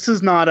mean, this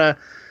is not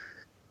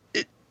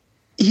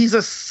he's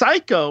a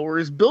psycho, or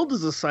is billed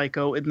as a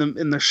psycho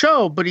in the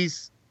show, but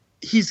he's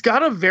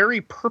got a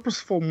very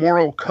purposeful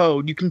moral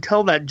code. You can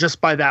tell that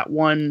just by that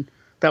one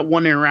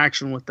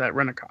interaction with that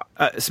rent-a-cop.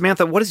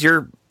 Samantha, what is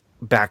your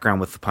background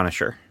with the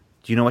Punisher?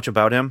 Do you know much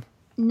about him?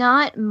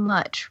 Not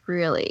much,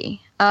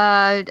 really. All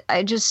I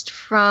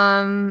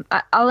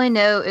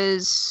know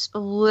is a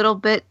little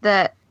bit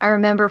that I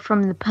remember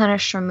from the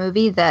Punisher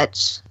movie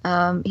that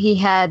he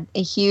had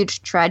a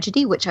huge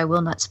tragedy, which I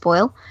will not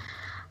spoil,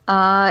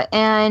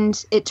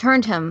 and it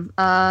turned him.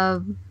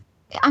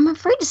 I'm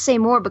afraid to say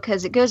more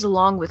because it goes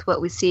along with what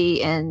we see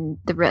in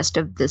the rest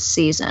of this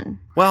season.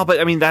 Well,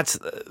 but I mean, that's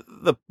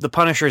the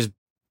Punisher's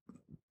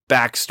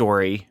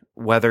backstory,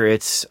 whether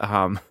it's...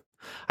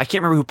 I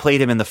can't remember who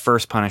played him in the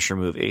first Punisher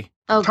movie.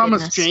 Oh,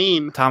 Thomas goodness.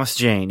 Jane. Thomas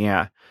Jane,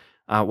 yeah.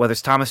 Whether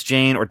it's Thomas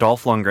Jane or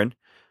Dolph Lundgren,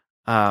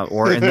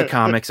 or in the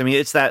comics. I mean,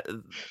 it's that...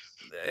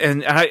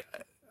 and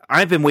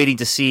I've been waiting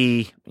to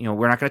see,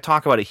 we're not going to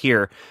talk about it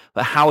here,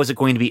 but how is it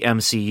going to be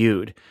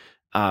MCU'd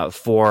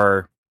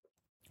for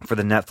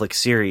the Netflix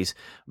series?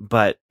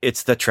 But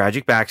it's the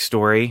tragic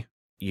backstory,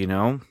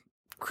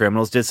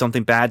 criminals did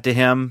something bad to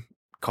him,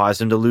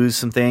 caused him to lose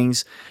some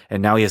things,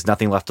 and now he has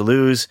nothing left to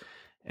lose,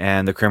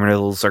 and the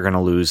criminals are going to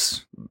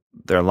lose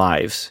their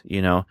lives,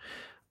 and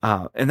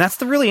that's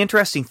the really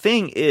interesting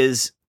thing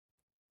is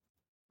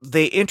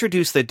they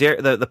introduced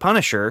the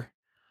Punisher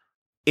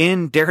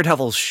in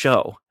Daredevil's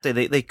show.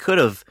 They could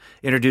have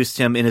introduced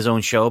him in his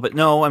own show, but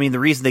no, I mean, the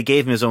reason they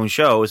gave him his own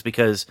show is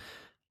because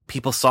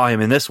people saw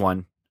him in this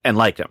one and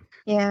liked him.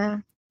 Yeah.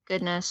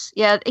 Goodness.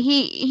 Yeah.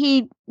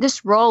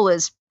 This role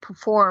is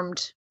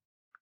performed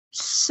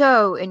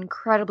so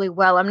incredibly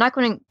well. I'm not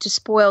going to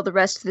spoil the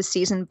rest of the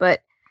season,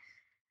 but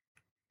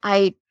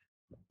I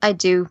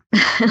do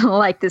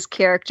like this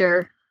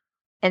character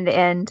in the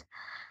end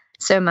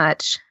so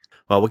much.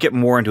 Well, we'll get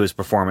more into his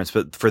performance,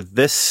 but for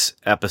this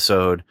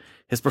episode,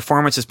 his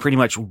performance is pretty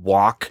much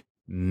walk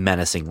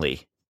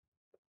menacingly.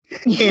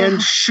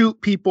 And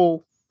shoot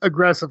people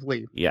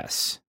aggressively.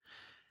 Yes.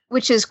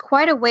 Which is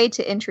quite a way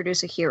to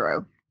introduce a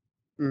hero.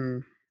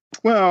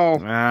 Well,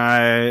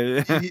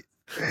 the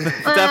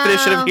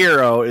definition of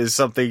hero is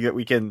something that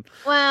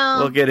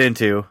we'll get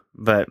into,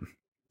 but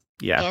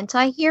yeah.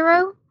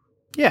 Anti-hero?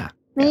 Yeah.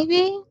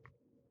 Maybe?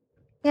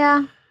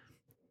 Yeah.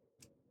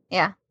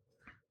 Yeah.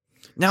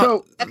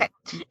 Now, okay.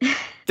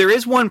 There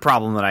is one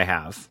problem that I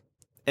have,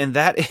 and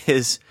that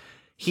is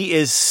he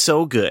is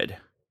so good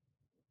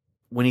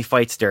when he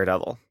fights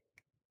Daredevil.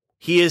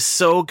 He is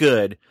so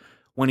good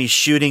when he's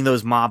shooting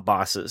those mob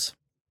bosses.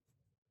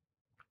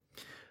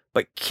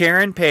 But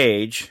Karen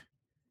Page,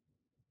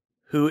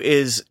 who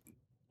is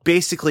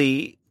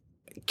basically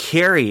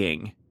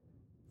carrying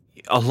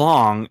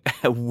along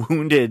a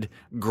wounded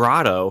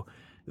Grotto,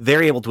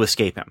 they're able to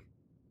escape him.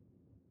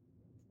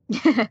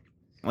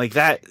 Like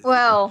that.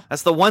 Well,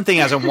 that's the one thing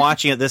as I'm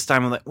watching it this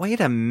time. I'm like, wait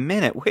a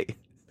minute.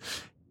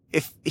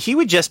 If he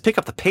would just pick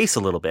up the pace a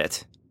little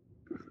bit,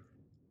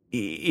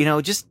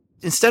 just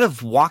instead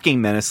of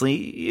walking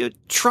menacingly, you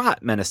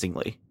trot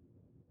menacingly.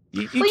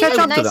 You catch up to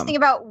them. The nice thing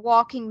about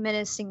walking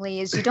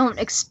menacingly is you don't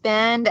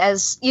expend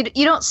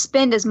you don't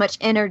spend as much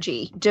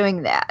energy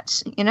doing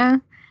that.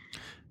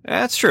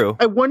 That's true.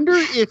 I wonder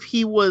if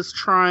he was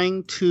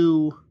trying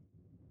to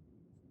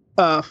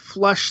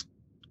flush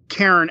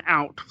Karen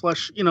out,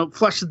 flush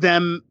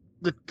them,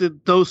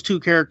 those two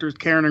characters,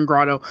 Karen and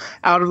Grotto,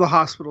 out of the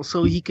hospital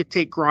so he could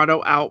take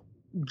Grotto out,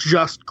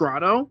 just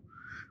Grotto.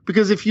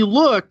 Because if you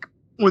look,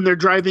 when they're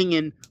driving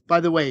in, by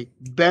the way,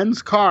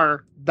 Ben's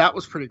car, that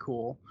was pretty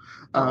cool.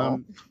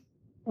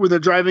 Where they're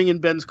driving in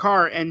Ben's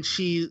car and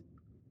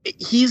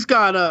he's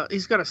got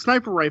a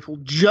sniper rifle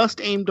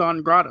just aimed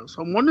on Grotto.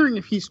 So I'm wondering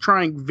if he's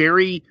trying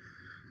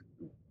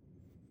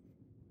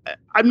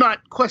I'm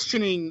not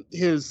questioning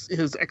his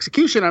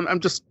execution. I'm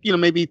just,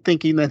 maybe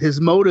thinking that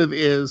his motive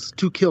is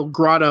to kill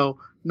Grotto,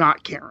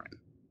 not Karen.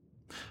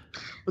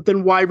 But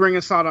then why bring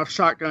a sawed-off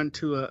shotgun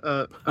to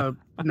a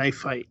knife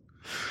fight?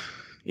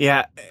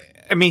 Yeah.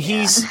 I mean,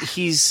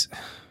 he's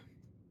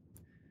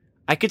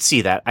I could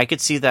see that. I could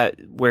see that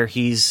where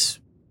he's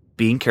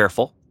being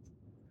careful.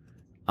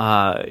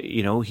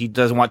 He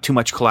doesn't want too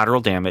much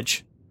collateral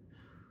damage.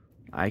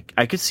 I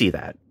could see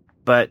that.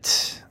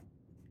 But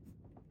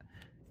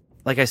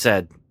like I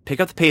said, pick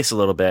up the pace a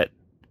little bit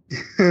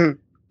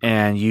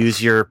and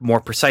use your more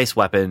precise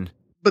weapon.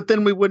 But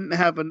then we wouldn't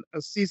have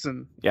a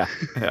season. Yeah,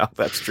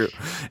 that's true.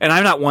 And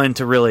I'm not one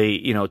to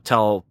really,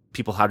 tell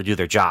people how to do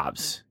their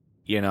jobs.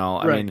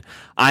 I mean,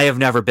 I have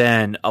never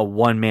been a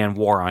one-man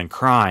war on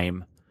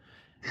crime.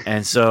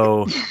 And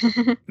so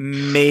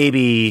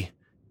maybe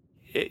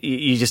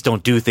you just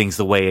don't do things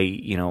the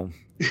way,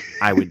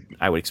 I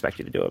would expect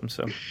you to do them.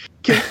 So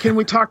can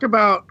we talk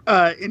about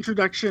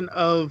introduction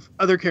of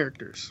other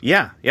characters?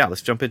 Yeah.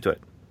 Let's jump into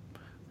it.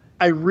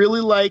 I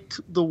really liked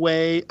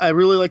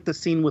the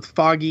scene with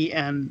Foggy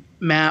and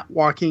Matt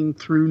walking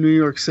through New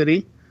York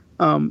City.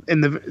 In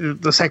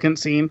the second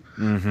scene,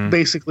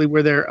 basically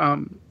where they're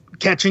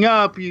catching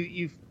up.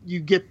 You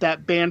get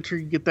that banter,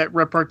 you get that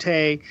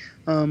repartee,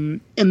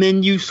 and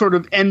then you sort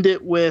of end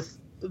it with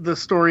the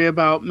story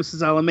about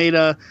Mrs.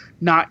 Alameda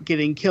not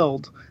getting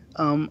killed.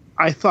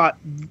 I thought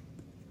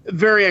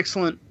very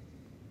excellent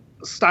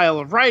style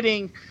of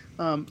writing,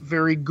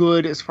 very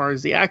good as far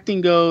as the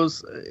acting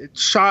goes.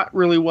 It's shot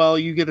really well.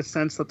 You get a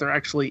sense that they're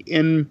actually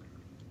in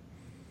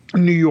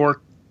New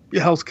York,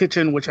 Hell's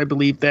Kitchen, which I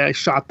believe they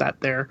shot that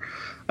there.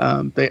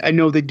 I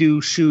know they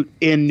do shoot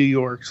in New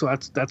York, so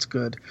that's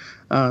good.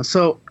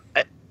 So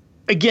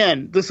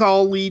again, this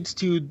all leads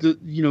to the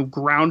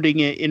grounding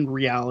it in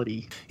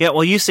reality. Yeah,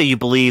 well, you say you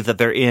believe that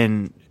they're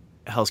in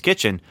Hell's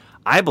Kitchen.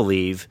 I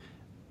believe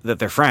that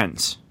they're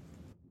friends.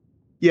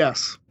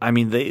 Yes. I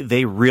mean,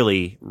 they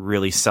really,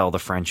 really sell the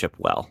friendship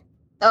well.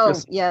 Oh,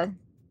 yes. Yeah.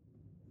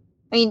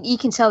 I mean, you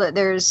can tell that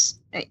there's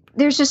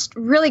just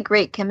really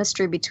great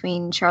chemistry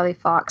between Charlie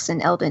Fox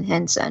and Eldon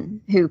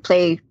Henson, who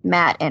play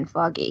Matt and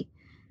Foggy.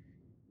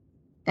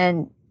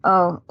 And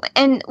well,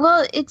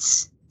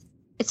 it's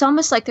it's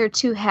almost like they're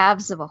two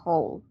halves of a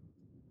whole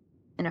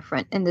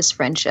in this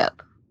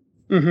friendship.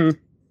 Mm-hmm.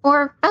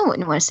 Or I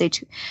wouldn't want to say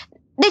two.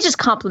 They just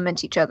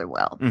complement each other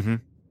well. Mm-hmm.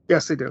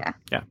 Yes, they do.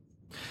 Yeah.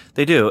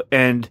 They do.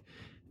 And,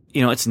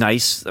 it's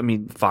nice. I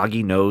mean,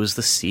 Foggy knows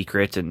the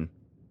secret and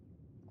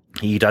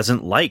he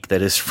doesn't like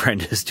that his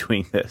friend is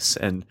doing this.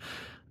 And,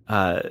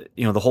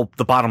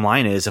 the bottom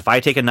line is if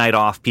I take a night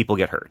off, people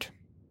get hurt.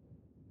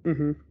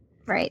 Mm-hmm.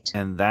 Right.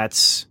 And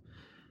that's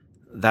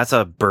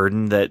a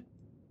burden that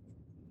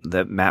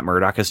Matt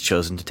Murdock has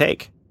chosen to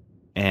take.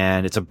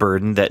 And it's a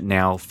burden that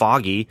now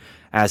Foggy,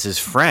 as his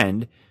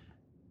friend,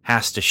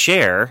 has to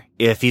share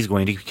if he's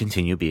going to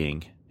continue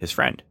being his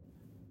friend.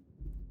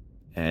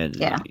 And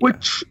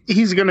which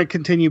he's going to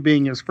continue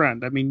being his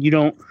friend. I mean,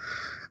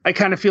 I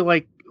kind of feel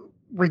like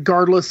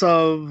regardless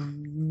of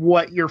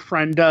what your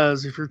friend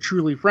does, if you're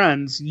truly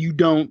friends, you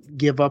don't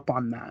give up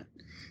on that.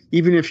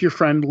 Even if your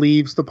friend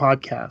leaves the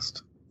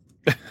podcast.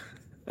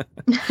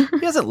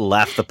 He hasn't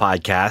left the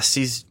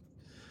podcast.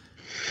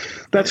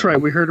 That's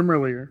right. We heard him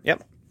earlier.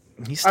 Yep.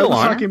 He's still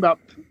on.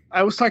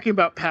 I was talking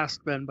about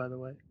past Ben, by the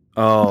way.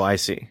 Oh, I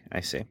see.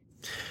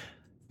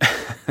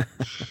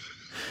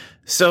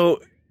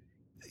 So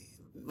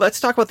let's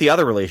talk about the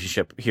other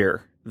relationship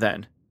here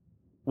then,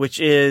 which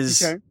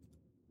is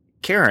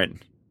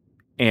Karen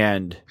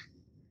and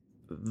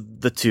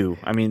the two.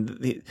 I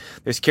mean,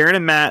 there's Karen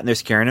and Matt and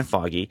there's Karen and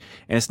Foggy,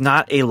 and it's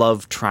not a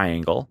love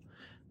triangle.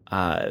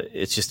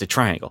 It's just a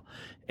triangle.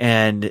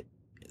 And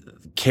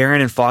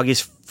Karen and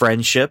Foggy's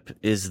friendship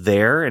is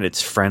there and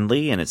it's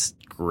friendly and it's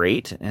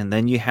great. And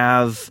then you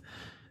have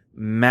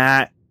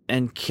Matt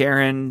and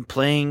Karen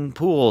playing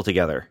pool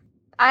together.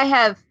 I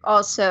have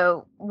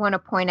also want to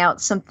point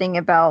out something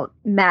about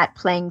Matt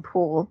playing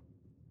pool.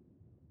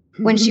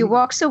 When she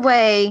walks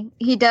away,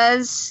 he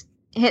does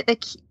hit the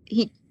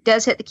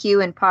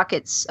cue and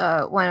pockets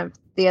one of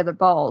the other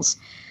balls.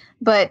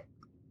 But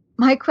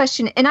my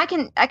question, and I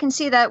can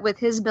see that with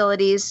his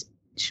abilities,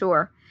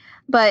 sure,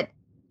 but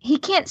he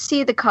can't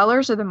see the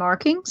colors or the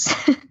markings.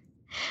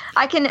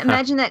 I can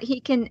imagine that he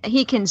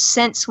can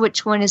sense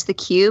which one is the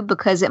cue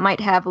because it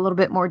might have a little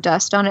bit more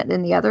dust on it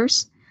than the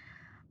others.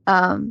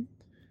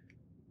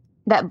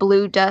 That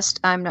blue dust,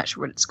 I'm not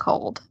sure what it's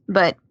called,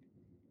 but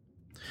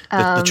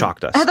the chalk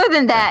dust. Other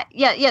than that,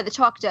 yeah, the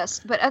chalk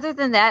dust. But other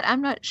than that,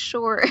 I'm not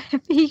sure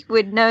if he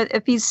would know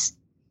if he's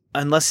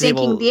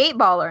sinking the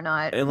 8-ball or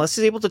not. Unless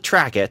he's able to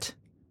track it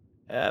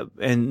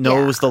and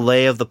knows the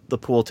lay of the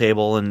pool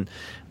table and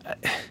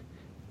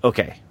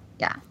okay.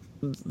 Yeah.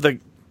 The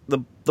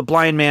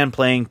blind man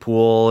playing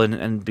pool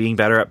and being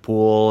better at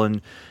pool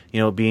and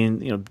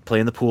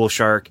playing the pool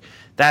shark.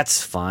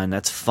 That's fun.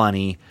 That's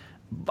funny.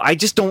 I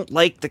just don't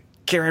like the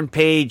Karen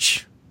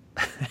Page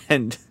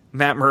and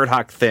Matt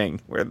Murdock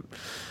thing where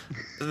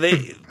they're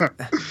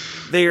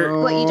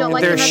What, you don't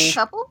like them as a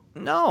couple?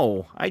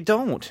 No, I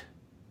don't.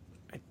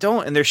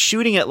 And they're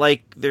shooting it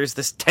like there's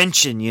this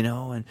tension,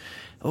 and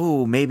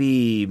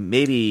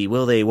maybe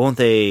will they, won't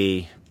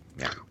they?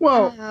 Yeah.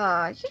 Well,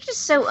 you're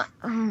just so.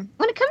 When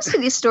it comes to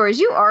these stories,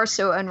 you are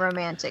so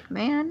unromantic,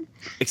 man.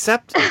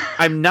 Except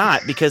I'm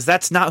not, because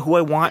that's not who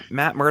I want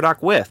Matt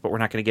Murdock with. But we're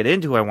not going to get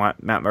into who I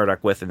want Matt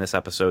Murdock with in this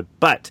episode.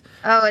 But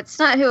it's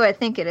not who I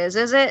think it is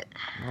it?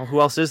 Well,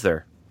 who else is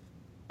there?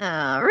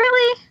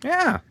 Really?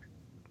 Yeah.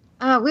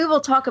 We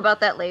will talk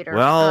about that later.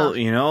 Well,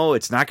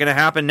 it's not going to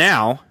happen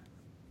now.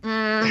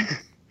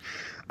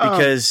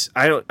 Because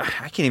I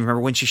can't even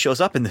remember when she shows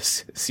up in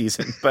this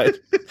season, but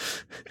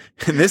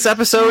in this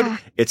episode,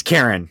 it's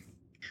Karen.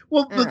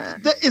 Well,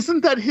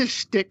 isn't that his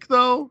shtick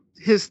though?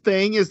 His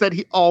thing is that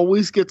he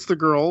always gets the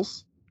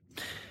girls.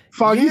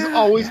 Foggy's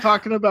always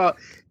talking about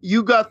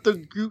you got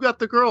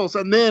the girls,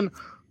 and then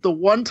the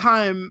one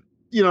time,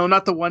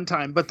 not the one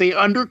time, but they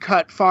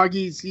undercut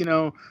Foggy's,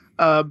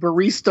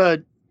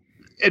 barista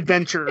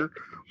adventure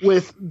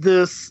with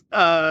this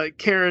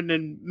Karen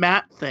and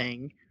Matt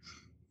thing,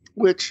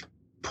 which.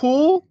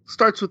 Pool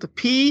starts with a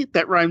P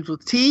that rhymes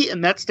with T,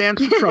 and that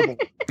stands for trouble.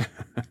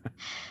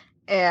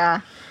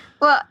 Yeah.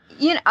 Well,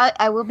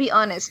 I will be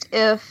honest.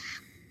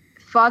 If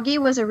Foggy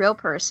was a real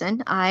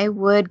person, I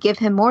would give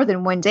him more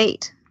than one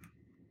date.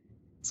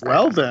 So,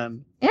 well,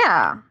 then.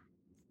 Yeah.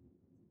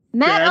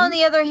 Matt, on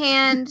the other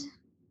hand,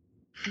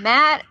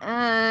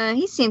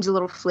 he seems a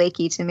little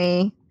flaky to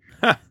me.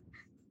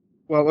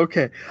 Well,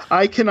 okay.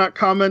 I cannot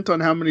comment on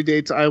how many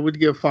dates I would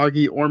give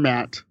Foggy or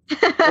Matt.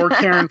 Or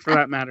Karen, for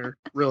that matter,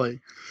 really.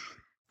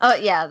 Oh,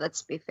 yeah,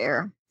 let's be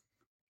fair.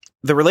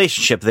 The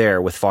relationship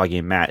there with Foggy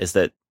and Matt is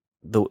that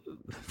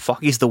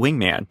Foggy's the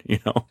wingman,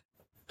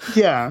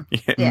 Yeah.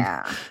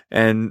 Yeah.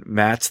 And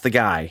Matt's the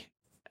guy.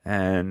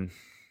 And,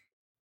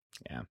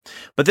 yeah.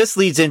 But this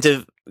leads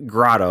into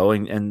Grotto,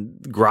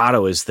 and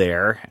Grotto is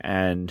there,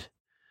 and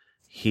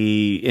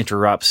he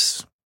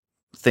interrupts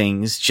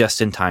things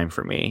just in time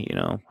for me.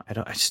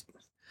 I just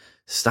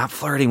stop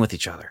flirting with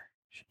each other.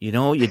 You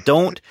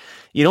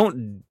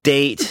don't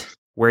date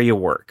where you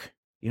work.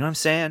 You know what I'm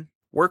saying?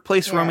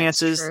 Workplace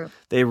romances,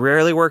 they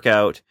rarely work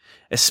out,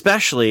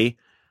 especially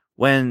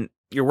when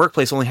your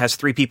workplace only has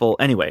 3 people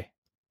anyway.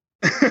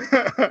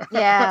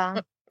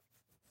 Yeah.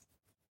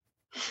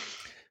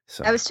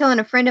 So I was telling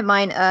a friend of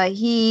mine,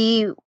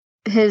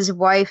 his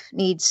wife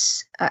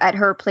needs at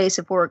her place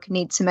of work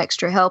needs some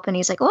extra help, and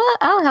he's like, "Well,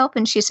 I'll help,"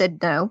 and she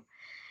said no,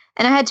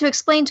 and I had to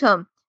explain to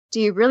him, "Do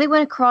you really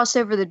want to cross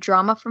over the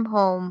drama from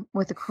home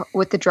with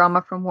the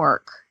drama from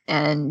work?"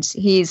 And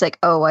he's like,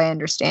 "Oh, I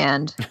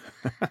understand."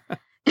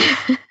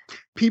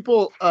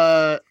 People,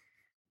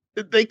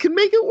 they can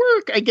make it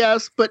work, I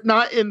guess, but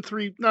not in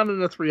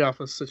a 3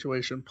 office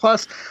situation.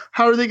 Plus,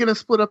 how are they going to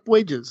split up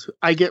wages?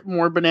 I get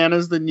more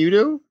bananas than you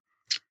do.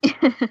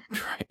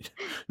 right.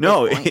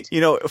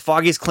 No,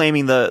 Foggy's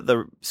claiming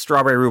the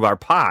strawberry rhubarb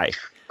pie.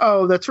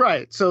 Oh, that's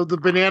right. So the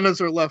bananas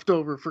are left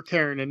over for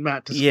Karen and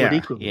Matt to split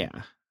equally.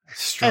 Yeah.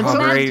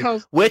 Strawberry,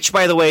 tells- which,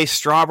 by the way,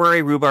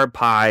 strawberry rhubarb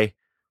pie,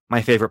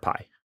 my favorite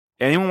pie.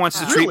 Anyone wants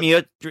to treat me,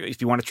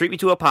 if you want to treat me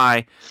to a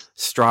pie,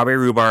 strawberry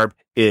rhubarb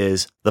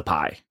is the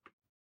pie.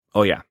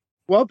 Oh yeah.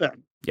 Well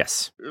then,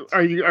 yes.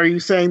 Are you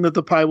saying that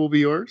the pie will be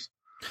yours?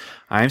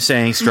 I'm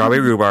saying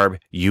strawberry rhubarb,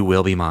 you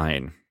will be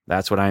mine.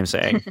 That's what I'm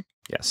saying.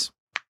 Yes.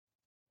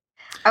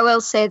 I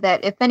will say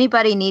that if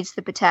anybody needs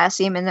the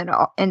potassium in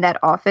that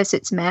office,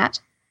 it's Matt.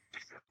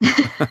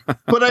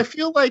 But I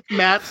feel like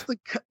Matt's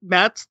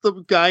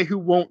the guy who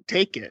won't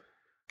take it.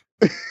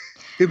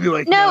 He'll be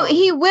like, no,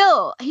 he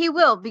will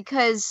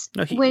because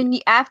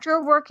after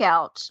a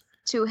workout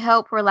to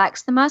help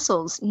relax the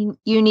muscles,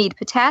 you need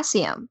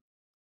potassium,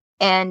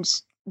 and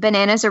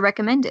bananas are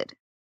recommended.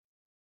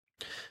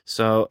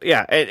 So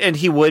yeah, and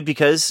he would,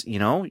 because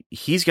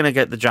he's going to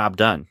get the job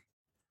done.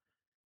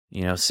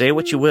 Say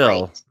what you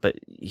will, right. But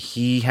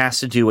he has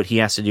to do what he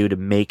has to do to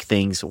make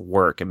things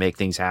work and make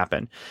things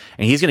happen.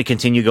 And he's going to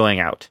continue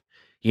going out.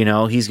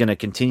 He's going to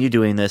continue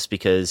doing this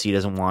because he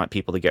doesn't want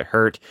people to get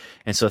hurt.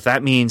 And so if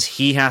that means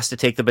he has to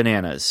take the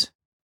bananas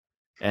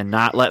and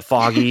not let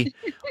Foggy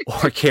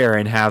or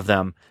Karen have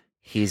them,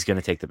 he's going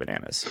to take the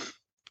bananas.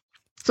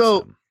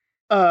 So,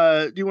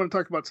 do you want to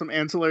talk about some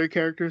ancillary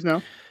characters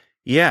now?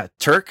 Yeah,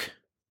 Turk's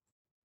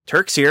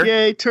here.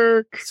 Yay,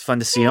 Turk. It's fun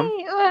to see him.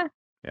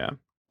 Yeah.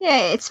 Yeah,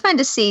 it's fun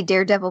to see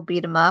Daredevil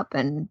beat him up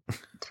and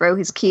throw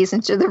his keys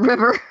into the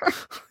river.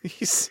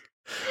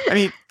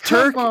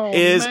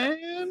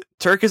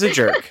 Turk is a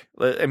jerk.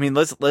 I mean,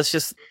 let's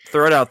just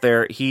throw it out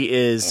there. He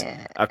is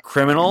a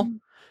criminal.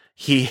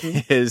 He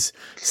is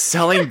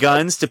selling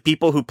guns to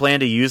people who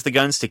plan to use the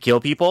guns to kill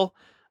people.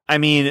 I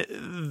mean,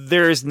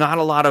 there's not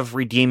a lot of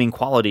redeeming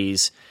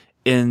qualities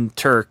in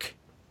Turk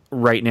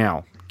right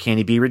now. Can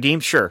he be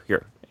redeemed? Sure.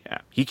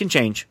 He can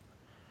change.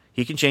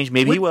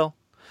 Maybe he will.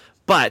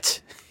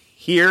 But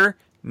here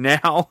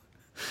now,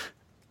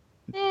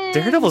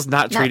 Daredevil's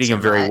not treating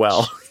him very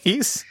well.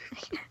 He's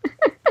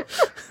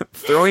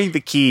throwing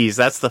the keys.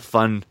 That's the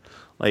fun.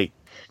 Like,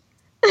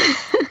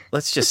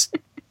 let's just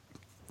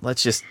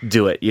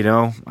do it.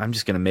 I'm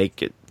just gonna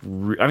make it.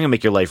 I'm gonna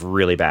make your life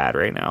really bad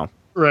right now.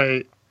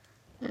 Right.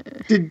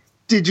 Did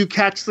you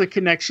catch the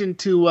connection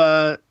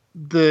to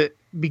the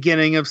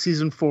beginning of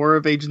season 4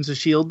 of Agents of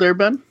S.H.I.E.L.D. there,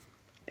 Ben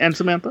and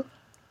Samantha?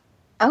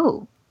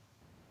 Oh.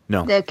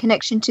 No. The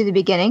connection to the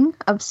beginning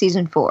of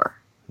season 4.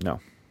 No.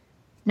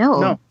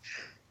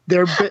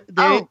 They're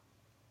Oh.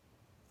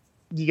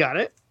 You got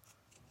it?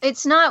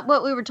 It's not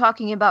what we were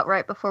talking about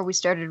right before we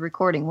started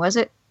recording, was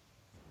it?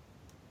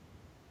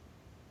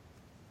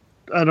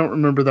 I don't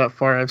remember that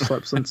far. I've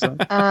slept since then.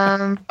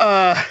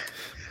 Well,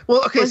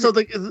 okay, so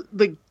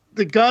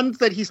the guns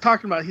that he's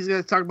talking about, he's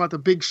going to talk about the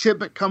big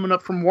shipment coming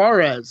up from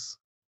Juarez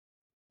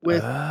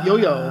with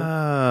Yo-Yo.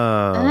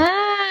 Oh.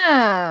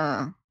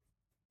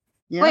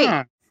 Yeah.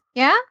 Wait.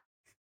 Yeah?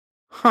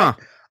 Huh.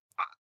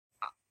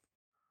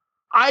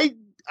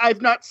 I've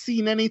not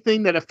seen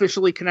anything that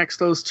officially connects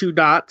those two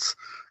dots,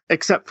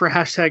 except for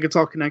hashtag it's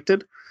all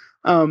connected.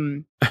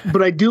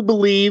 But I do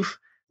believe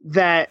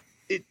that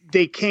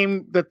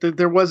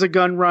there was a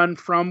gun run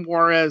from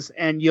Juarez,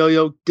 and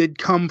Yo-Yo did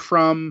come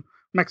from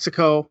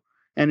Mexico.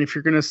 And if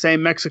you're going to say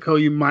Mexico,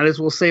 you might as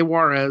well say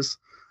Juarez.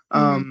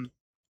 And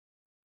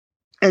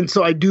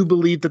so I do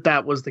believe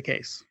that was the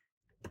case.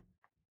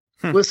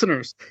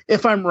 Listeners,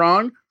 if I'm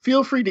wrong,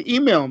 feel free to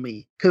email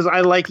me, because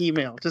I like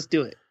email. Just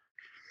do it.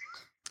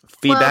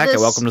 Feedback at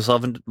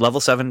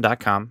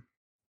welcome-to-level7.com.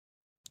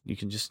 You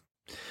can just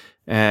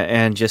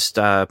in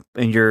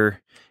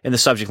the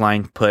subject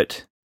line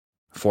put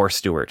for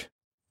Stewart.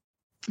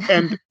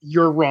 And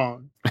you're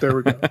wrong. There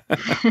we go.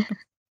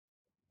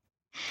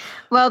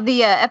 Well,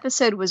 the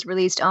episode was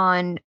released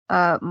on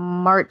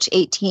March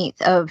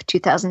 18th of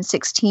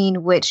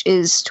 2016, which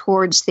is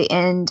towards the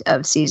end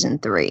of season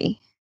 3.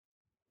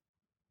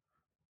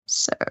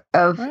 So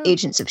of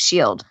Agents of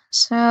S.H.I.E.L.D.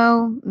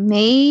 So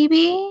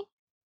maybe,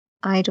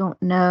 I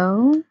don't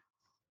know.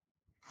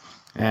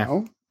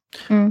 Yeah.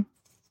 We'll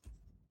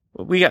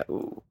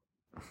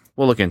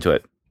look into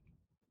it.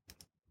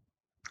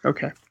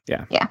 Okay.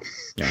 Yeah.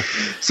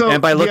 So,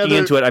 and by looking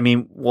into it, I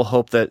mean, we'll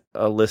hope that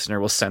a listener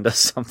will send us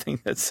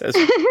something that says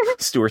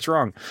Stewart's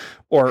wrong,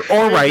 or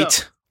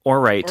right.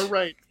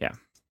 Yeah.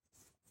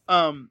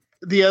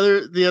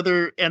 The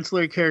other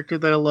ancillary character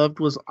that I loved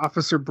was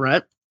Officer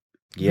Brett.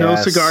 Yes. No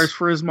cigars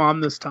for his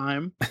mom this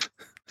time.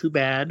 Too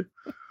bad.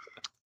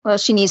 Well,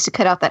 she needs to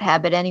cut out that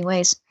habit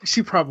anyways.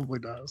 She probably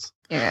does.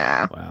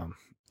 Yeah. Wow.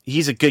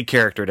 He's a good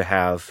character to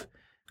have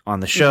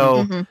on the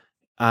show.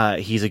 Mhm.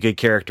 He's a good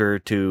character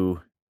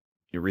to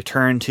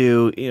return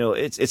to.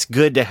 It's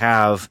good to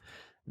have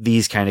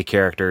these kind of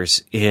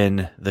characters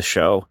in the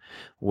show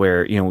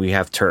where, we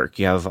have Turk,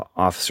 you have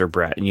Officer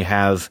Brett, and you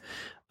have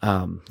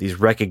these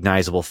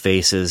recognizable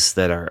faces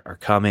that are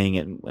coming,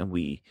 and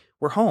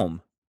we're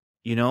home.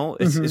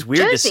 It's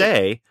weird to Josie.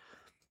 say.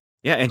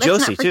 Yeah, and Let's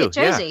Josie not forget too.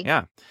 Josie.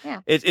 Yeah. Yeah.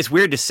 It's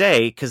weird to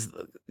say because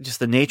just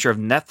the nature of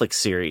Netflix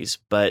series,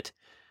 but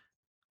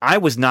I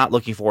was not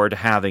looking forward to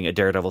having a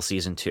Daredevil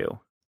season 2.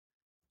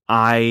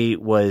 I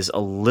was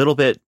a little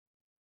bit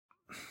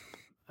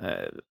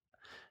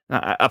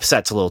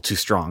upset's a little too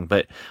strong,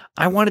 but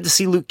I wanted to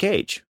see Luke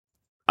Cage.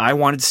 I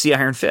wanted to see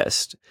Iron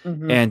Fist,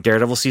 and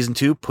Daredevil season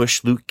 2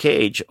 pushed Luke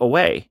Cage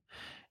away.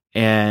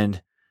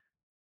 And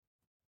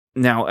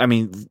now, I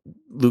mean,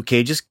 Luke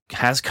Cage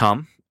has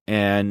come,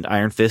 and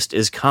Iron Fist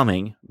is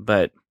coming,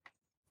 but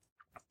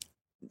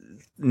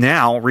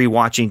now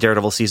rewatching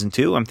Daredevil season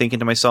 2, I'm thinking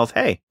to myself,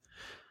 hey,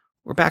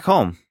 we're back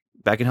home,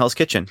 back in Hell's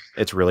Kitchen.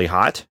 It's really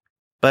hot,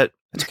 but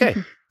it's okay.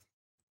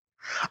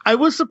 I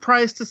was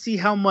surprised to see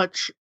how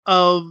much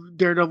of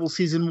Daredevil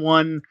season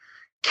 1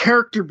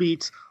 character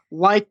beats,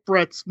 like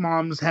Brett's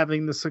mom's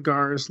having the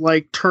cigars,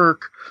 like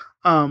Turk,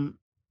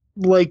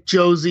 like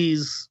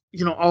Josie's,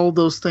 all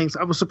those things.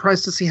 I was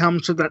surprised to see how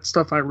much of that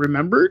stuff I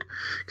remembered,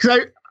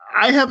 because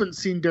I haven't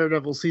seen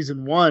Daredevil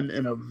season 1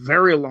 in a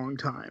very long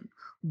time,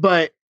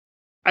 but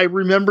I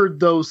remembered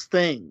those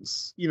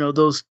things,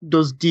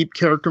 those deep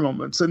character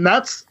moments, and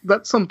that's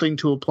something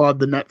to applaud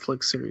the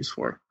Netflix series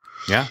for.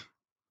 Yeah.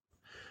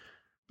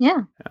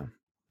 Yeah.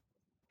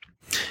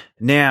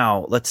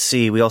 Now, let's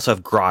see. We also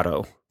have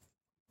Grotto,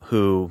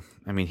 who,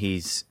 I mean,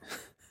 he's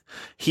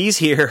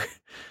here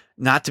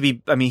not to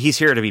be, I mean, he's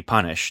here to be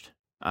punished.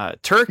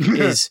 Turk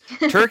is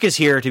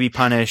here to be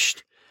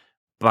punished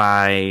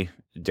by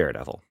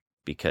Daredevil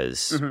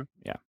because,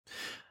 yeah.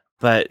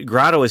 But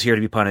Grotto is here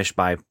to be punished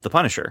by the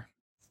Punisher.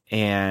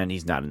 And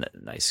he's not a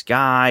nice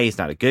guy. He's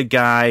not a good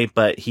guy,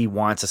 but he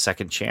wants a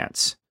second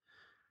chance.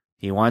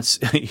 He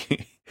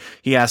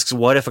asks,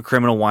 what if a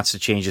criminal wants to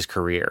change his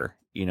career?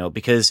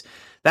 Because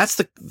this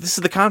is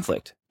the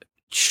conflict.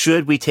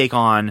 Should we take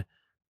on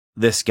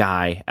this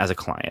guy as a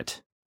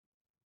client?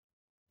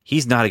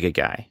 He's not a good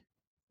guy.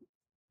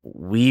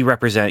 We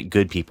represent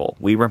good people.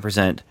 We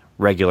represent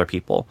regular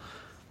people.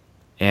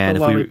 And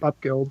the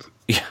Lollipop Guild.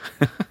 Yeah.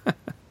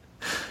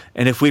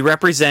 And if we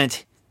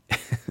represent,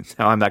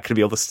 now I'm not going to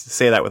be able to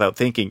say that without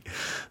thinking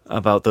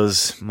about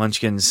those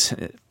munchkins,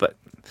 but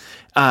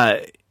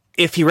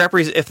if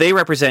they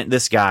represent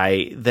this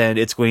guy, then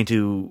it's going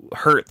to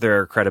hurt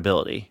their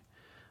credibility.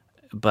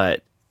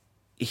 But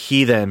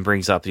he then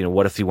brings up,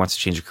 what if he wants to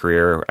change a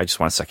career? I just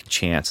want a second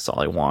chance. That's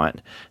all I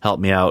want. Help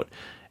me out.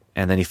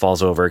 And then he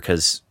falls over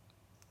because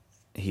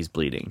he's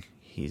bleeding.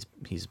 He's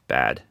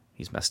bad.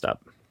 He's messed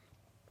up.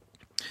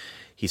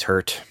 He's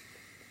hurt.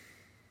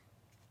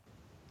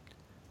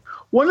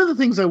 One of the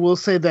things I will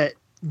say that,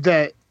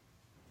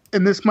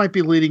 and this might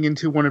be leading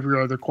into one of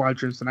your other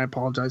quadrants, and I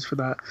apologize for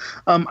that.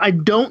 I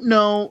don't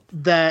know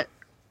that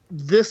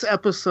this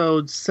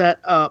episode set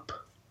up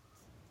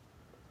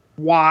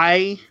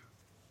why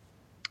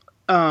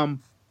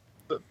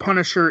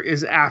Punisher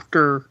is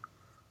after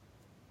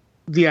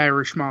the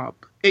Irish mob.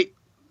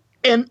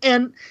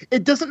 And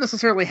it doesn't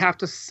necessarily have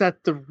to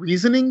set the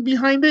reasoning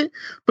behind it,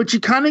 but you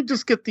kind of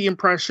just get the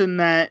impression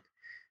that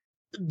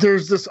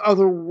there's this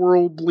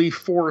otherworldly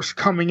force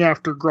coming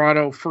after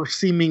Grotto for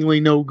seemingly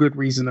no good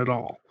reason at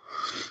all,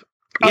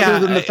 other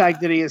than the fact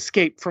that he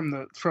escaped from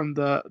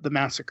the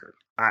massacre.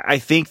 I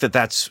think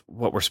that's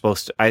what we're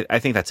supposed to. I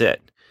think that's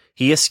it.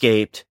 He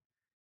escaped,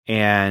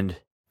 and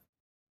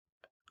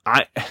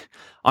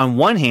on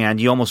one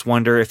hand, you almost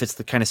wonder if it's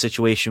the kind of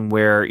situation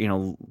where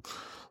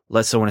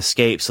let someone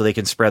escape so they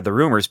can spread the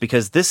rumors,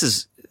 because this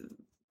is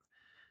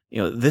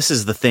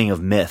the thing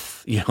of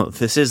myth.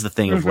 This is the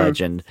thing of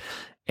legend.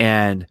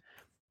 And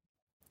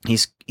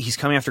he's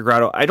coming after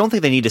Grotto. I don't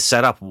think they need to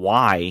set up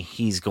why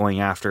he's going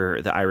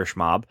after the Irish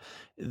mob.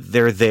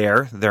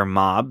 They're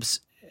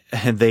mobs,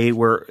 and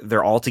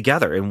they're all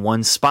together in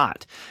one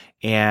spot.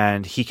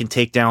 And he can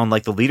take down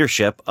like the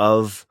leadership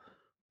of,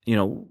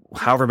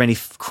 however many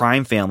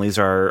crime families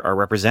are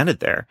represented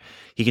there.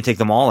 He can take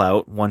them all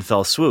out one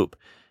fell swoop.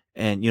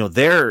 And,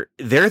 they're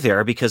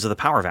there because of the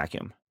power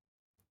vacuum.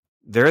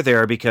 They're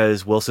there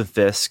because Wilson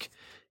Fisk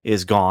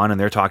is gone, and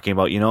they're talking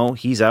about,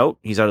 he's out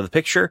of the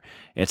picture.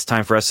 And it's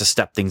time for us to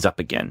step things up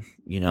again,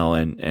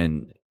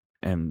 and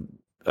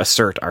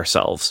assert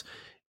ourselves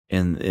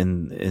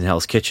in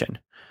Hell's Kitchen.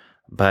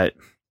 But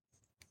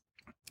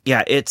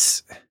yeah,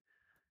 it's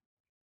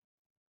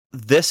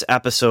this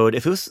episode.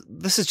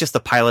 This is just the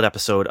pilot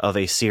episode of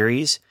a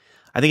series,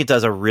 I think it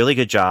does a really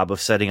good job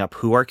of setting up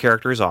who our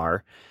characters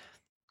are,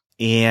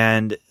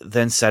 and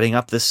then setting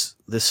up this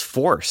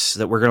force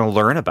that we're going to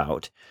learn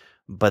about.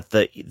 But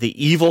the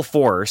evil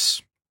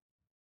force,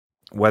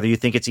 whether you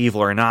think it's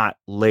evil or not,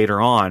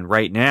 later on,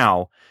 right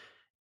now,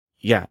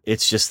 yeah,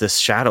 it's just this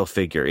shadow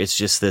figure. It's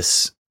just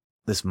this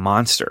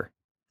monster.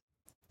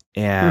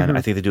 And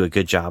I think they do a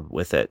good job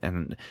with it.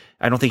 And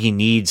I don't think he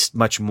needs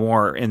much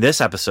more in this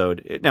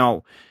episode.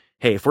 Now,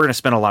 hey, if we're going to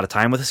spend a lot of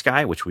time with this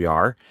guy, which we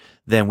are,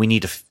 then we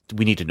need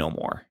to know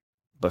more.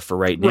 But for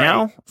right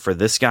now, for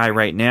this guy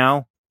right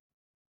now,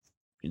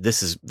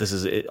 this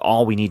is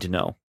all we need to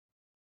know.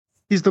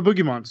 He's the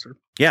boogie monster.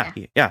 Yeah,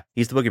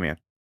 he's the boogeyman.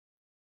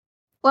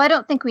 Well, I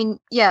don't think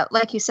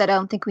like you said, I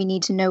don't think we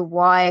need to know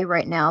why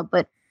right now,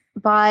 but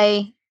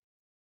by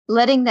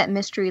letting that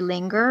mystery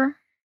linger,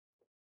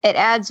 it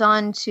adds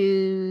on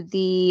to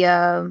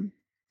the,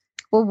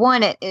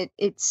 one,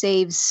 it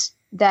saves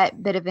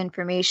that bit of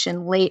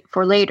information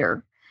for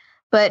later,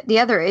 but the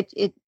other,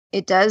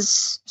 it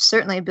does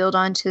certainly build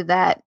onto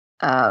that,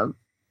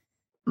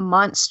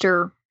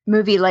 monster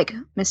movie like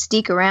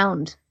mystique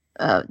around,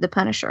 the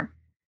Punisher.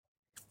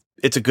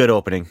 It's a good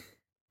opening.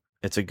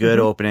 It's a good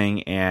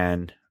opening,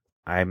 and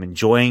I'm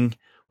enjoying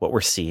what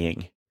we're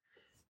seeing.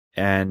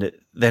 And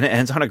then it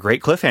ends on a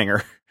great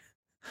cliffhanger.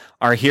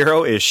 Our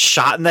hero is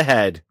shot in the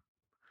head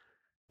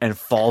and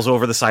falls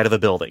over the side of a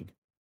building.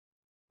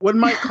 One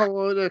might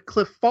call it a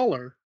cliff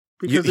faller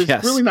because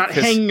it's really not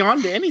hanging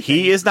on to anything.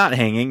 He is not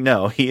hanging.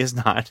 No, he is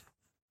not.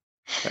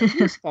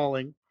 He's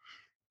falling.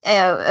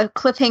 A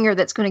cliffhanger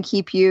that's going to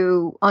keep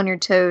you on your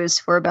toes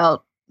for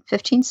about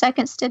 15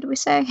 seconds, did we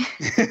say?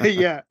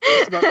 Yeah,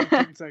 it's about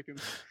 15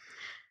 seconds.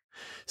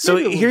 So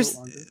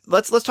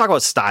let's talk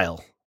about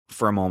style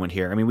for a moment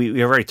here. I mean,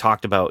 we already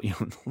talked about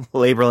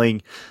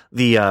labeling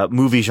the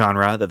movie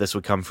genre that this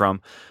would come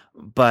from,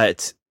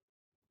 but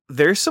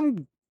there's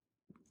some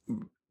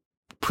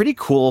pretty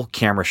cool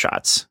camera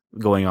shots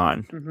going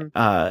on.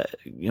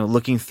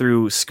 Looking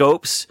through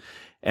scopes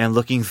and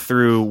looking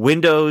through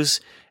windows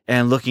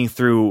and looking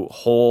through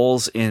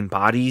holes in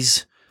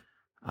bodies.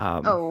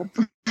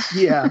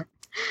 Yeah,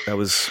 that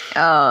was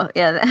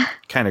yeah,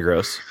 kind of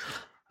gross.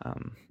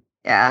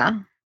 Yeah.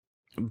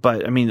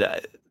 But I mean,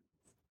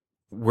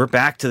 we're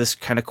back to this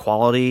kind of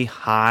quality,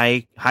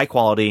 high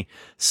quality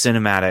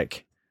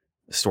cinematic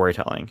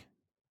storytelling,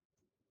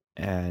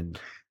 and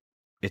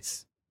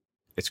it's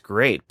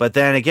great. But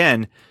then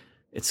again,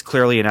 it's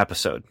clearly an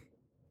episode.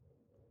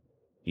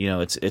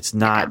 It's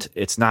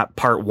not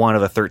part one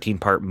of a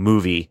 13-part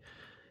movie.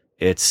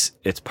 It's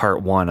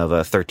part one of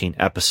a 13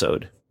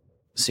 episode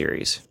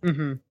series.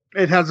 Mm-hmm.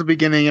 It has a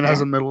beginning, it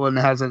has a middle, and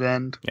it has an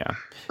end. Yeah.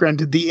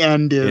 Granted, the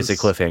end is a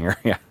cliffhanger.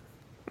 Yeah.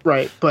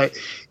 Right, but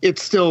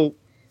it's still,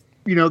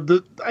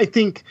 I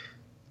think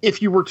if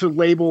you were to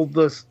label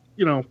this,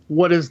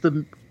 what is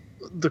the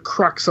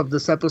crux of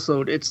this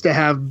episode, it's to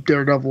have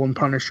Daredevil and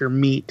Punisher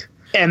meet,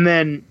 and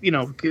then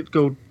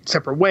go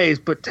separate ways,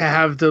 but to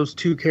have those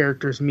two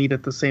characters meet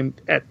at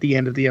the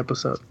end of the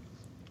episode,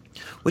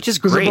 which is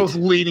great. Because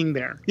they're both leading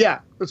there.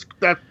 Yeah,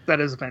 that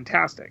is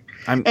fantastic,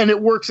 and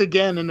it works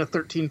again in a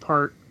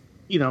 13-part.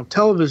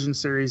 Television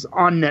series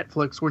on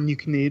Netflix when you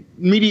can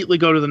immediately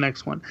go to the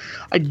next one.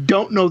 I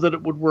don't know that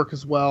it would work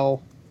as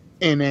well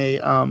in a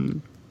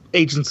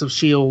Agents of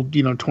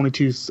S.H.I.E.L.D.,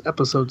 22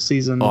 episode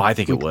season. Oh, I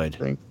think it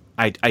would.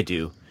 I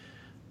do.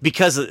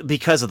 Because of the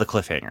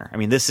cliffhanger. I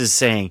mean, this is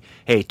saying,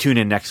 hey, tune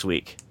in next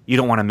week. You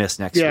don't want to miss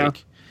next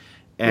week.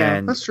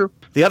 And that's true.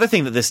 The other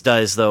thing that this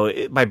does, though,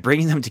 by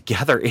bringing them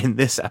together in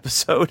this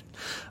episode,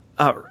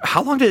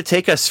 how long did it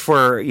take us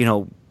for,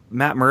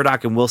 Matt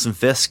Murdock and Wilson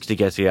Fisk to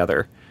get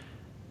together?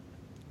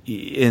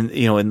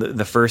 In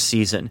the first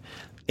season,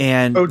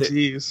 and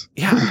geez,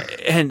 yeah,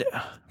 and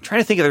I'm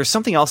trying to think. There's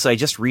something else that I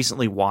just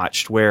recently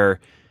watched where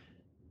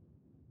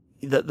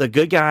the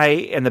good guy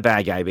and the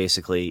bad guy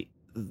basically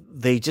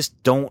they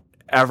just don't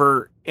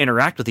ever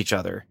interact with each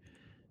other,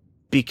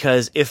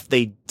 because if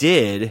they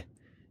did,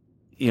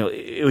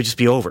 it would just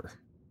be over,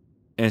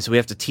 and so we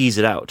have to tease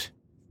it out.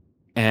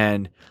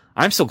 And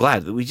I'm so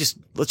glad that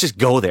let's just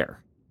go there.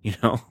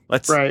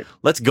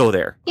 Let's go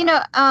there.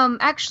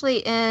 Actually,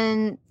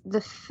 in The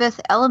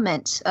Fifth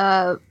Element,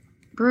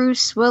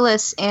 Bruce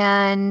Willis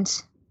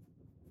and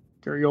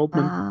Gary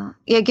Oldman.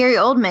 Gary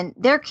Oldman,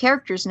 their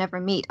characters never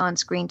meet on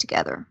screen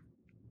together.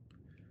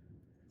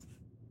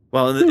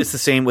 Well, it's the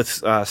same with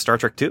Star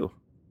Trek 2.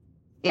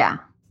 Yeah.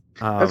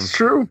 That's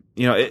true.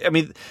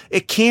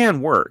 It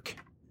can work.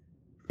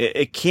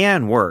 It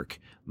can work,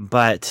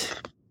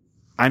 but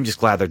I'm just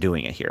glad they're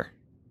doing it here.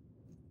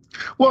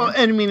 Well,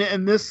 and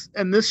and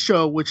this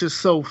show, which is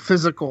so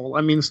physical.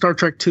 Star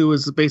Trek 2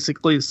 is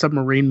basically a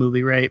submarine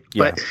movie, right?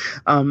 Yeah.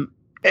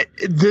 But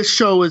this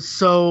show is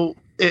so.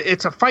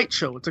 It's a fight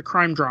show. It's a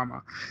crime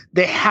drama.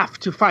 They have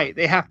to fight.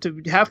 They have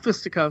to have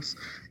fisticuffs,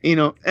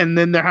 and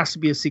then there has to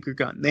be a secret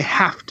gun. They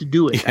have to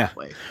do it that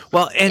way.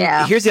 Well,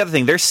 and here's the other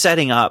thing. They're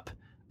setting up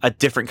a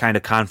different kind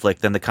of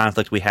conflict than the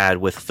conflict we had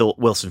with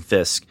Wilson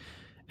Fisk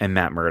and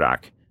Matt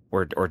Murdock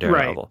or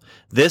Daredevil.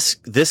 Right.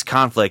 This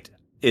conflict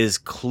is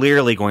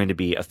clearly going to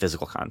be a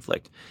physical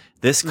conflict.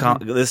 This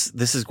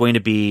is going to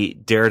be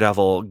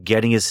Daredevil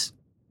getting his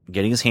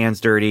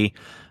hands dirty.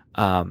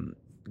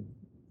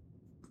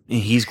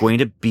 He's going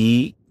to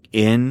be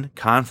in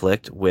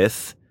conflict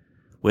with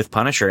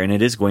Punisher, and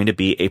it is going to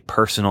be a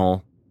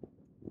personal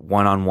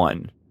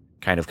one-on-one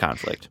kind of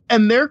conflict.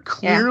 And they're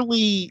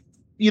clearly,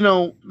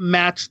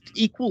 matched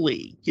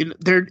equally.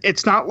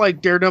 It's not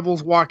like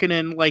Daredevil's walking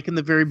in like in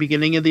the very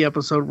beginning of the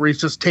episode where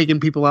he's just taking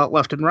people out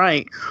left and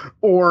right,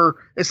 or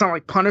it's not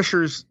like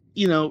Punisher's,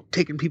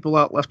 taking people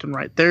out left and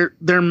right.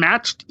 They're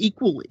matched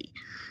equally,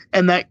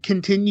 and that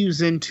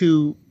continues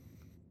into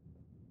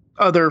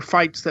other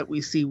fights that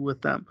we see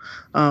with them.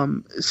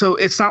 So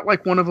it's not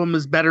like one of them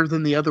is better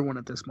than the other one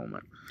at this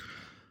moment.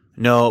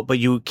 No, but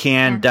you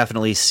can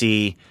definitely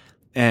see,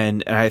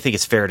 and I think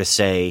it's fair to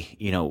say,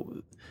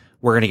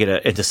 we're going to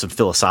get into some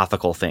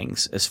philosophical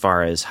things as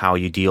far as how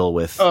you deal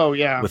with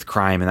with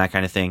crime and that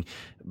kind of thing.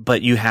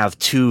 But you have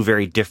two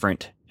very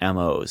different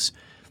MOs.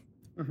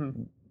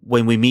 Mm-hmm.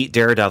 When we meet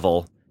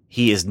Daredevil,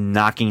 he is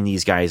knocking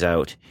these guys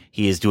out.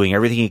 He is doing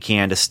everything he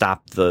can to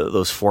stop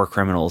those 4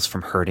 criminals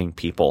from hurting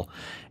people.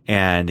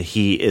 And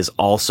he is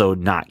also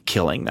not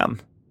killing them.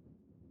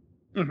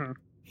 Mm-hmm.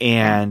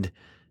 And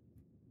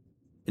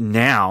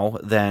now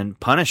then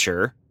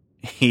Punisher,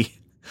 he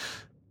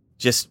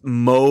just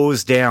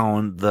mows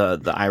down the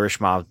Irish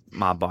mob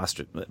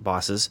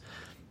bosses.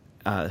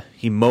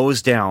 He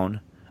mows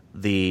down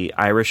the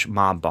Irish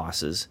mob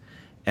bosses,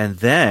 and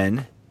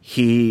then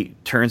he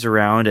turns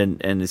around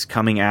and is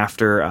coming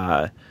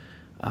after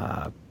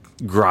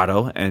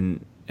Grotto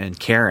and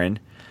Karen,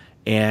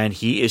 and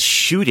he is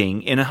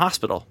shooting in a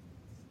hospital.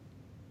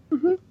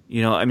 Mm-hmm.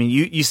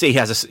 You say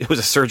it was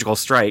a surgical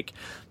strike.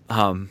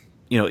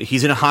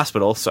 He's in a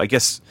hospital, so I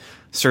guess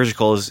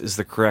surgical is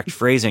the correct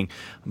phrasing,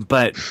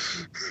 but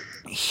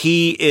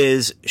he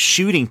is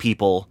shooting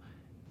people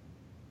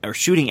or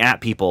shooting at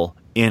people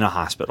in a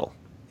hospital.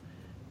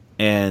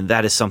 And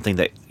that is something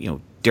that,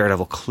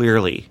 Daredevil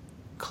clearly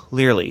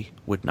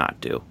would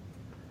not do.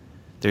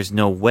 There's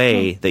no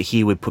way that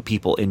he would put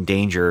people in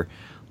danger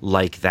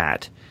like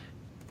that.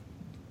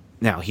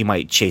 Now, he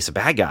might chase a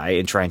bad guy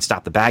and try and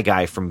stop the bad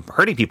guy from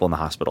hurting people in the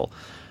hospital.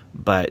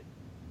 But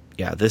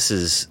yeah, this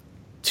is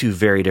 2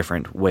 very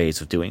different ways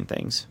of doing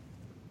things.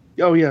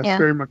 Oh, yes,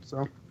 very much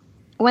so.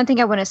 One thing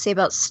I want to say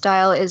about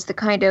Style is the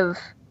kind of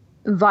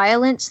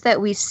violence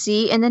that we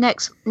see in the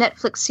next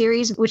Netflix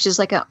series, which is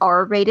like an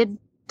R-rated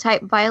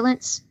type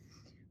violence,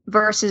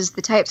 versus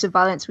the types of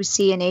violence we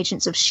see in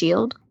Agents of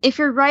S.H.I.E.L.D. If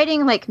you're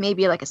writing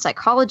maybe a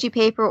psychology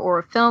paper or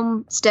a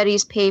film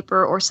studies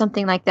paper or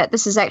something like that,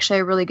 this is actually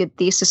a really good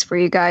thesis for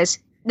you guys.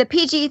 The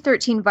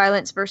PG-13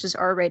 violence versus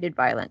R-rated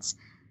violence.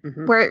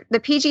 Mm-hmm. Where the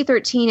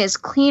PG-13 is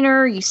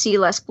cleaner, you see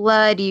less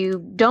blood, you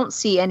don't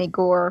see any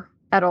gore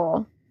at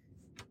all.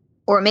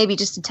 Or maybe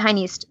just the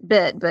tiniest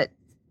bit, but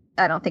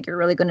I don't think you're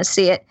really going to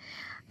see it.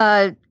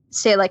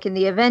 Say like in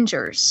the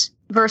Avengers,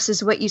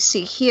 versus what you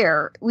see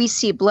here. We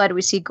see blood,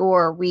 we see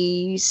gore,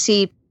 we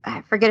see,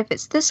 I forget if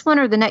it's this one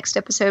or the next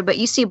episode, but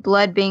you see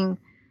blood being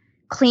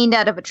cleaned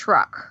out of a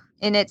truck,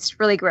 and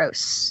it's really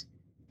gross.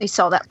 We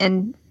saw that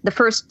in the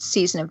first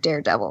season of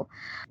Daredevil.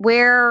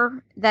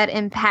 Where that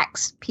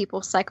impacts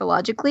people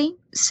psychologically,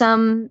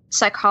 some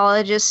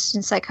psychologists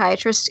and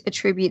psychiatrists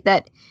attribute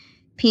that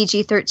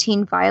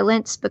PG-13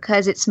 violence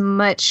because it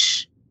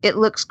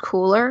looks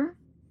cooler,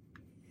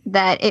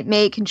 that it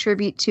may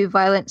contribute to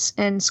violence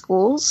in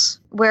schools,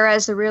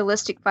 whereas the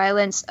realistic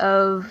violence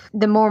of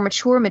the more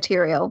mature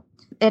material,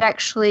 it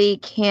actually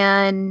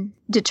can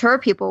deter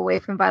people away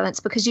from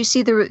violence because you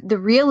see the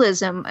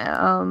realism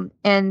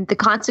and the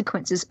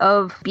consequences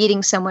of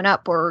beating someone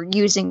up or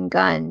using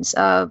guns.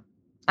 I'm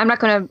not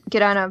going to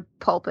get on a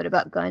pulpit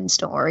about guns,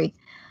 don't worry.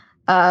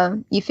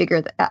 You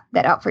figure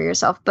that out for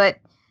yourself. But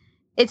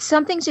it's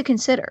something to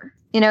consider.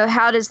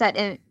 How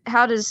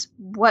does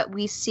what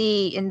we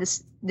see in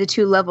the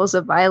 2 levels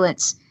of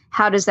violence,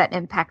 how does that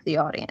impact the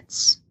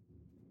audience?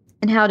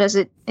 And how does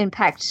it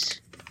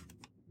impact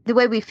the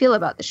way we feel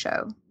about the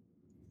show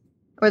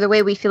or the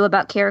way we feel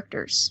about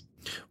characters?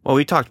 Well,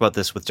 we talked about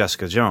this with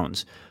Jessica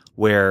Jones,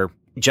 where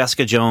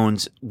Jessica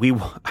Jones, we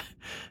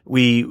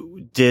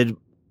did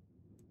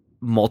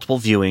multiple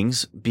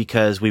viewings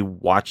because we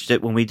watched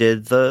it when we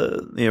did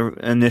the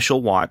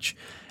initial watch,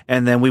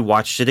 and then we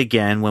watched it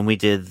again when we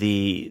did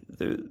the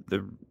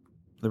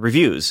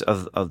reviews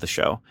of the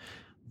show.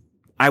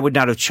 I would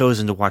not have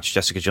chosen to watch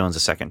Jessica Jones a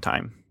second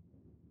time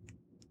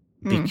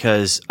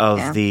because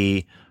of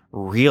the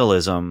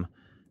realism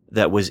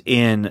that was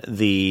in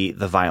the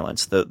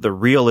violence, the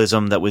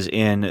realism that was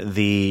in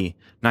the,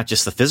 not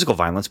just the physical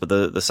violence, but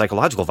the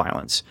psychological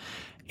violence.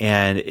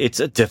 And it's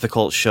a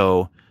difficult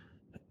show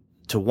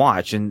to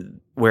watch.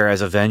 And whereas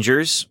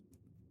Avengers,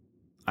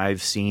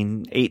 I've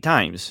seen 8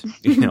 times,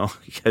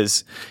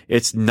 because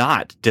it's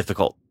not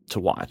difficult to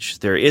watch.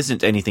 There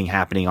isn't anything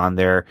happening on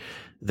there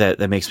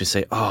that makes me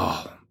say,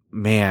 oh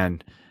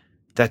man,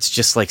 that's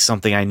just like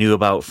something I knew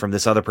about from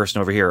this other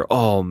person over here.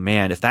 Oh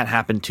man, if that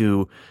happened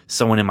to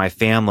someone in my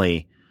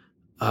family,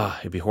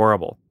 it'd be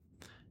horrible.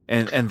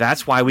 And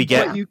that's why we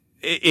get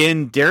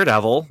in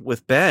Daredevil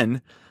with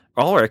Ben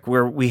Ulrich,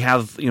 where we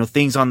have,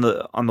 things on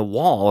the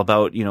wall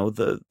about,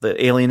 the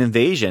alien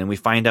invasion. We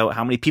find out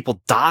how many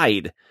people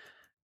died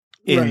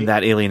in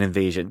that alien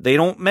invasion. They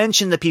don't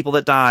mention the people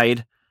that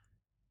died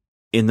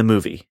in the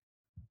movie.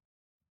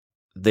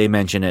 they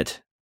mention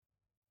it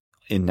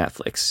in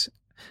Netflix.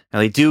 Now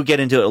they do get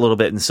into it a little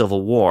bit in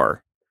Civil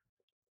War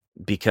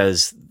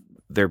because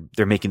they're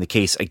making the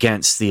case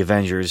against the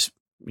Avengers,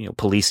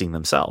 policing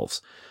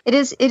themselves. It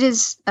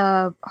is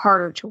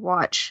harder to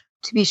watch,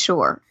 to be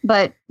sure.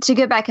 But to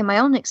go back in my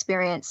own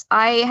experience,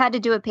 I had to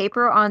do a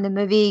paper on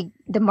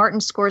the Martin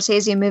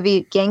Scorsese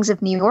movie Gangs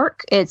of New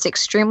York. It's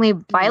extremely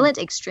violent,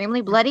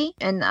 extremely bloody,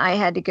 and I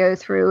had to go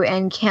through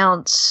and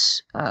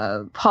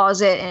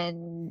pause it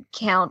and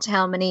count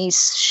how many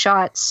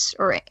shots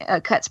or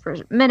cuts per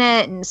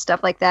minute and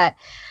stuff like that.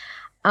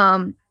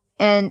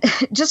 And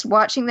just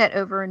watching that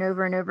over and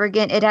over and over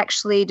again, it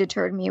actually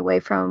deterred me away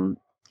from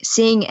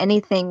seeing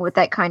anything with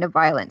that kind of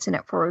violence in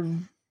it for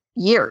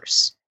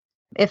years.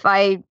 If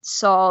I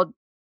saw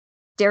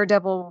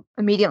Daredevil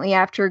immediately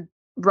after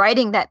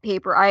writing that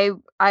paper,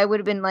 I would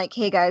have been like,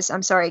 hey guys,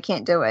 I'm sorry, I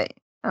can't do it.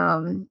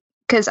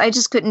 Because I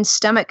just couldn't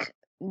stomach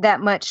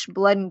that much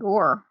blood and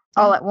gore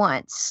all at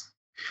once.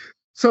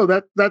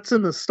 So that's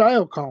in the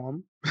style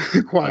column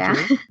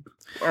quadrant. Yeah.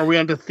 Are we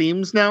onto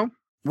themes now?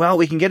 Well,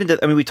 we can get into,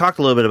 we talked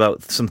a little bit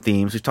about some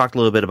themes. We've talked a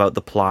little bit about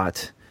the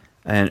plot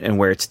and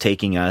where it's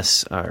taking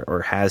us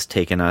or has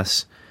taken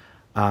us.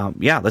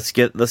 Let's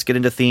get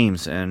into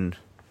themes and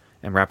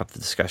wrap up the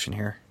discussion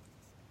here.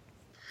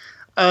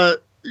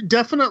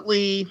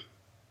 Definitely,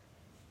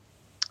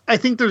 I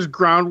think there's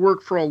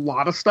groundwork for a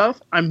lot of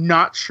stuff. I'm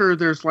not sure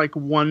there's like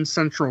one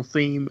central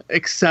theme,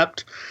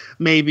 except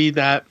maybe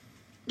that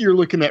you're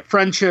looking at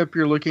friendship,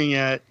 you're looking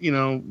at,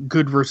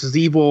 good versus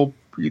evil,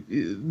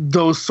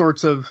 those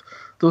sorts of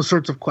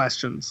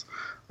questions.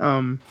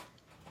 The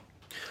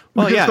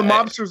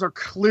mobsters are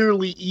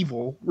clearly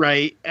evil,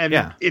 right?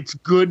 And it's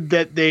good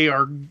that they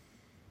are,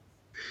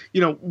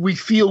 we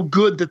feel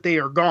good that they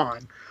are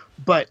gone,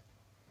 but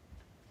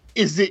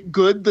is it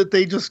good that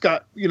they just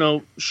got,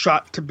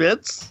 shot to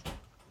bits?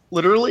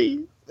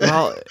 Literally?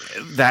 Well,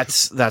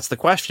 that's the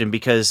question,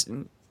 because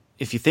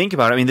if you think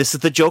about it, this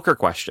is the Joker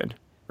question,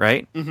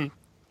 right?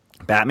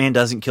 Mm-hmm. Batman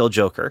doesn't kill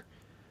Joker.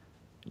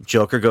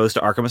 Joker goes to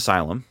Arkham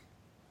Asylum.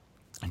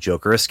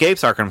 Joker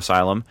escapes Arkham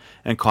Asylum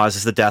and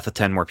causes the death of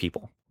 10 more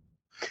people.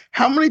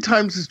 How many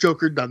times has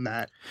Joker done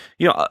that?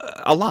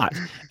 A lot.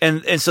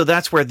 And so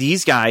that's where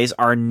these guys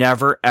are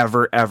never,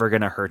 ever, ever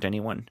going to hurt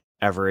anyone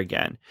ever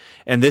again.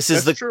 And this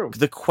is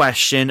the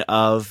question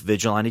of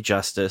vigilante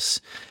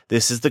justice.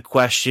 This is the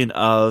question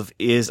of,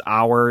 is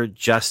our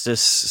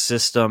justice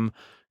system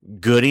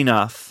good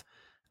enough?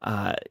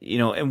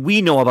 And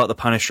we know about the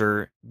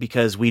Punisher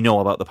because we know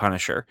about the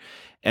Punisher.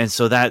 And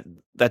so that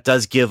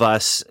does give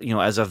us,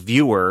 as a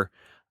viewer,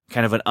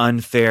 kind of an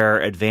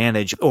unfair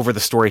advantage over the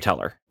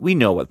storyteller. We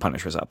know what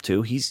Punisher's up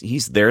to.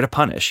 He's there to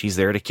punish. He's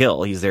there to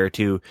kill. He's there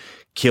to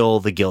kill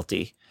the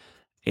guilty.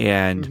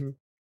 And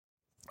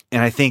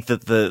and I think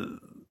that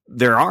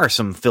there are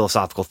some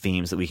philosophical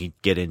themes that we could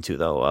get into,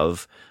 though,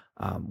 of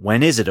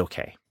when is it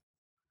okay?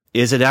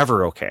 Is it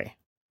ever okay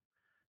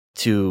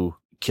to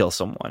kill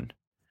someone?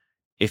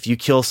 If you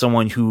kill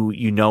someone who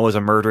is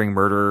a murdering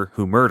murderer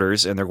who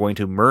murders, and they're going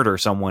to murder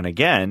someone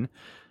again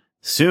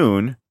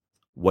soon,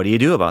 what do you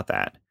do about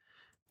that?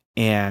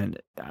 And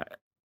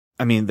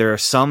there are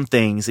some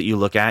things that you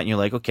look at and you're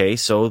like, okay,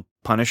 so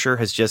Punisher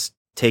has just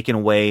taken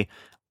away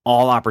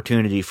all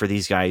opportunity for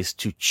these guys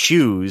to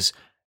choose,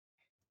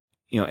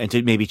 and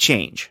to maybe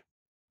change.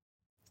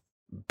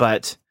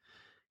 But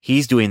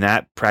he's doing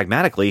that,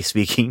 pragmatically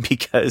speaking,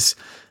 because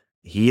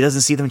he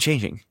doesn't see them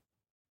changing.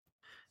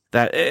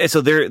 Those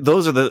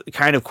are the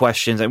kind of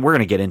questions, and we're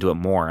going to get into it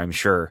more, I'm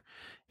sure,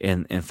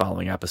 in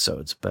following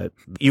episodes. But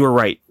you were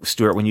right,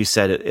 Stuart, when you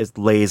said it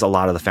lays a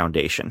lot of the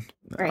foundation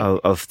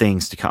of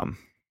things to come.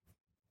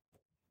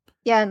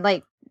 Yeah, and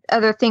like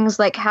other things,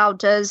 like how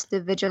does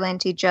the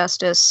vigilante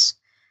justice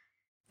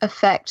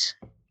affect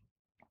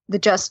the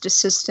justice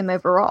system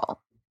overall?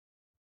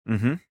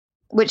 Mm-hmm.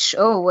 Which,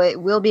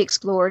 it will be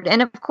explored.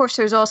 And of course,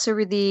 there's also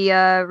the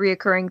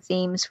reoccurring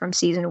themes from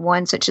season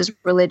 1, such as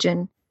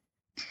religion.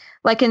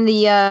 Like in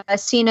the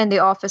scene in the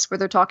office where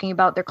they're talking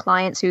about their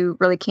clients who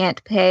really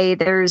can't pay,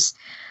 there's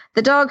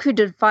the dog who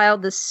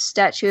defiled the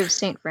statue of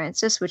St.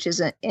 Francis, which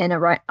is an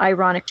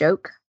ironic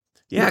joke.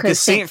 Yeah, because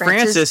St.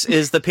 Francis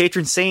is the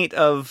patron saint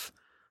of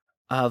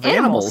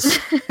animals.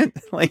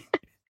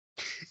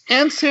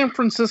 And San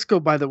Francisco,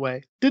 by the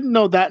way. Didn't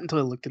know that until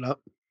I looked it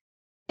up.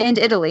 And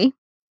Italy.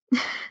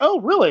 Oh,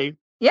 really?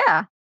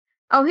 Yeah.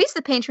 Oh, he's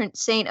the patron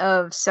saint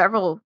of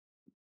several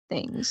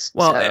things.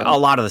 Well, a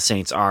lot of the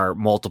saints are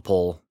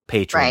multiple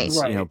patrons,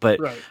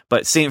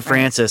 but St.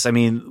 Francis,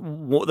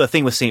 the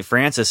thing with St.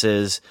 Francis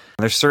is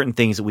there's certain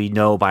things that we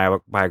know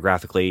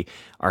biographically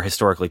are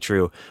historically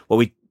true.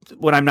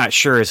 What I'm not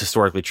sure is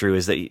historically true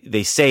is that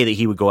they say that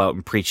he would go out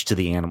and preach to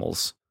the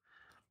animals,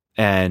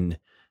 and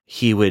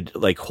he would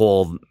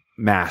hold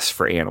mass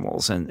for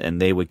animals,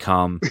 and they would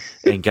come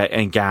and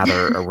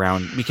gather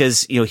around,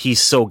 because he's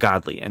so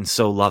godly and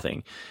so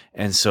loving,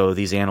 and so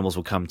these animals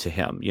will come to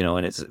him,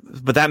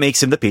 but that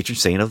makes him the patron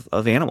saint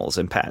of animals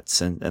and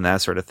pets and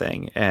that sort of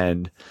thing.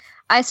 And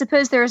I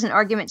suppose there is an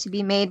argument to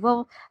be made.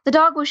 Well, the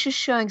dog was just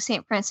showing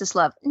St. Francis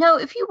love. No,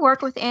 if you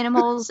work with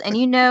animals and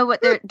you know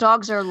what their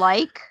dogs are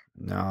like,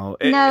 no,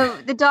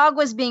 the dog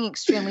was being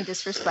extremely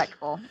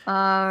disrespectful.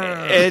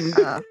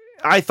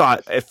 I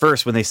thought at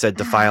first when they said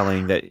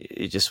defiling that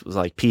it just was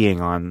like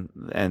peeing on,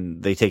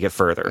 and they take it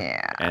further.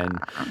 Yeah. And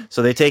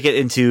so they take it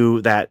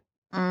into that,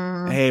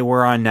 hey,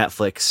 we're on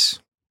Netflix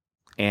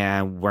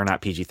and we're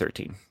not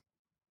PG-13.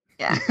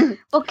 Yeah.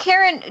 Well,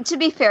 Karen, to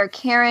be fair,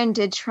 Karen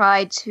did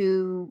try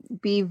to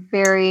be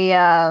very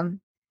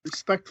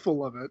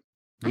respectful of it.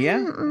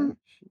 Yeah.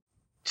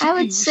 I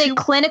would say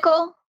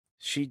clinical.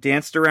 She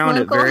danced around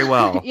it very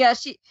well. Yeah,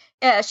 she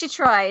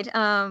tried.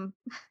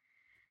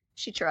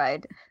 She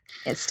tried.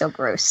 It's still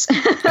gross.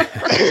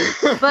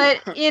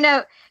 But,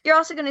 you're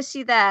also going to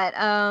see that.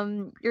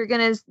 You're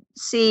going to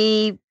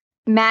see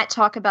Matt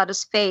talk about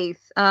his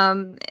faith.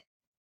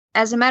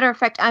 As a matter of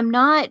fact, I'm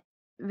not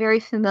very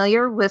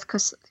familiar with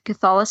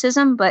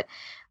Catholicism, but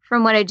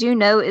from what I do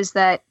know is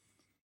that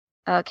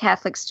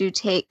Catholics do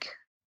take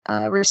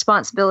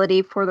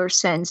responsibility for their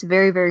sins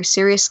very, very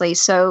seriously.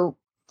 So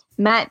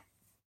Matt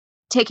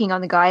taking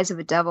on the guise of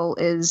a devil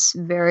is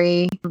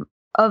very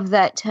of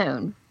that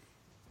tone.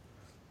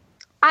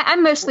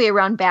 I'm mostly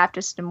around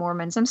Baptists and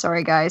Mormons. I'm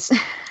sorry, guys.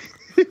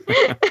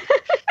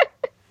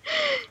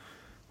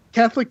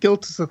 Catholic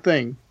guilt is a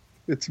thing.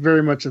 It's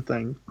very much a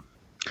thing.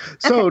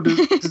 So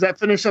does that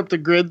finish up the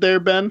grid there,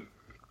 Ben?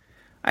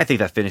 I think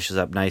that finishes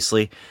up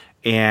nicely.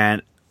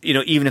 And,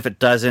 even if it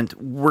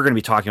doesn't, we're going to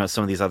be talking about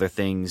some of these other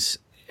things.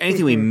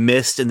 Anything we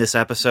missed in this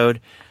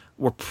episode,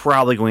 we're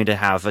probably going to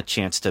have a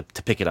chance to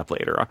pick it up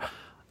later.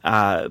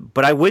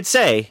 But I would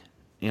say,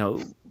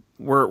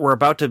 we're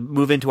about to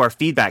move into our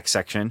feedback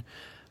section.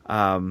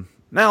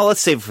 Now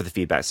let's save it for the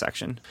feedback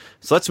section.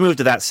 So let's move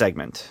to that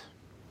segment.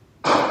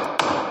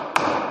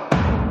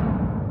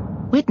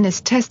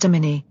 Witness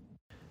testimony.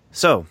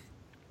 So,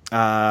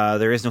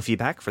 there is no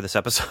feedback for this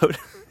episode.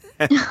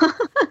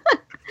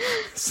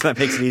 So that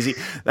makes it easy.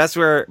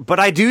 But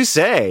I do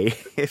say,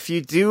 if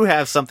you do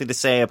have something to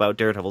say about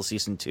Daredevil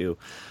Season 2,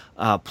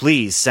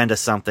 please send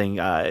us something.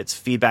 It's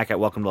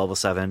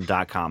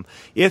feedback@welcometolevel7.com.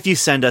 If you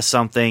send us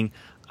something,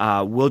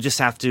 we'll just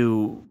have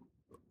to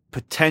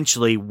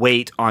potentially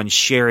wait on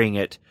sharing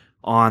it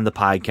on the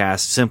podcast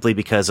simply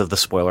because of the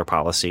spoiler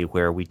policy,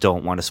 where we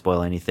don't want to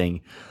spoil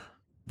anything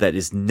that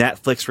is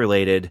Netflix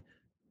related,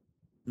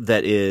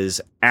 that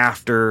is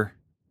after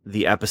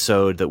the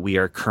episode that we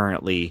are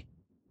currently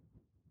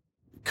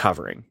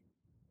covering.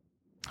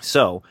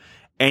 So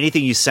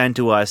anything you send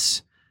to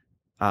us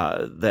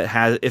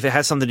if it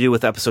has something to do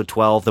with episode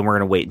 12, then we're going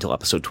to wait until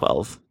episode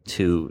 12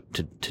 to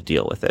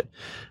deal with it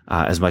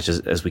as much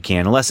as we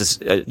can, unless it's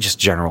just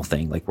general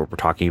thing like what we're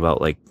talking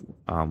about, like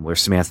where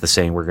Samantha's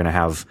saying we're going to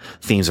have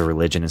themes of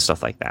religion and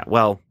stuff like that.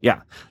 Well,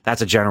 yeah,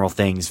 that's a general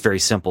thing. It's very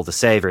simple to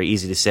say, very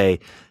easy to say.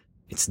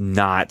 It's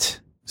not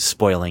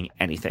spoiling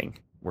anything.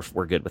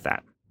 We're good with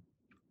that.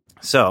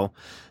 So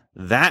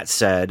that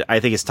said, I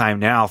think it's time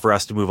now for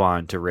us to move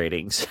on to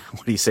ratings.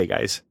 What do you say,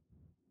 guys?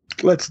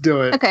 Let's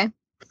do it. Okay.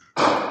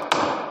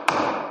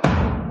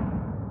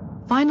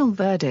 Final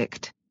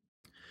verdict.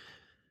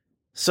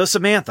 So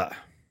Samantha,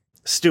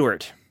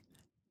 Stuart,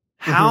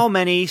 how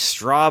many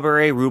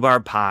strawberry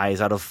rhubarb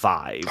pies out of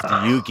 5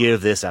 do you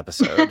give this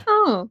episode?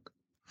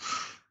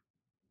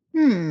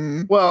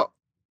 Well,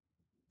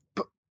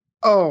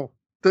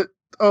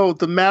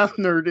 the math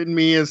nerd in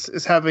me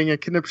is having a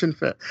conniption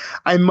fit.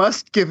 I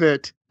must give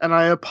it, and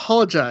I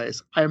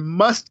apologize, I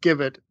must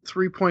give it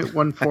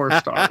 3.14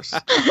 stars.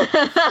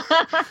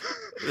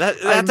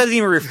 That doesn't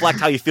even reflect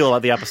how you feel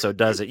about the episode,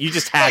 does it? You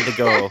just had to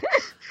go.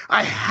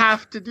 I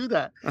have to do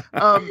that.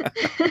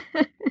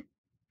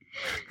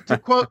 To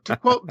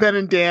quote Ben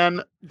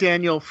and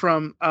Daniel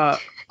from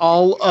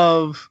all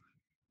of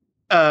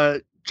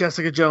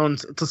Jessica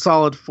Jones, it's a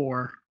solid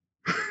 4.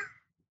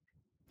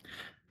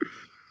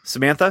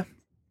 Samantha?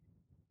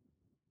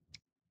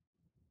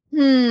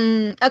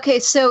 Okay,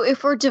 so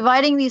if we're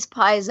dividing these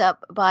pies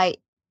up by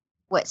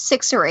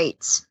 6 or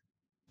 8,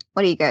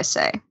 what do you guys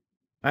say?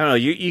 I don't know.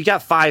 You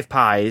got 5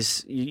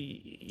 pies.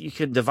 You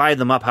can divide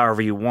them up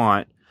however you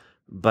want,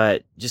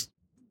 but just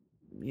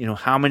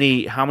how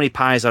many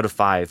pies out of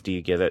 5 do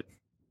you give it?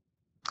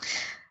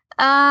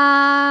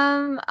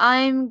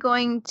 I'm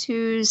going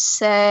to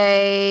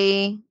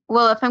say,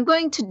 well, if I'm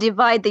going to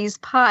divide these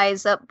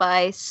pies up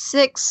by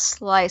 6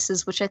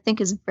 slices, which I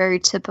think is very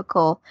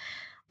typical,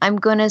 I'm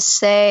going to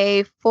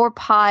say 4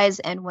 pies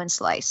and 1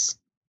 slice.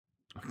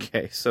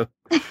 Okay, so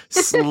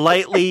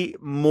slightly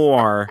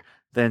more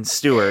than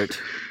Stuart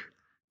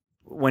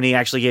when he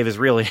actually gave his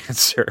real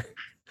answer.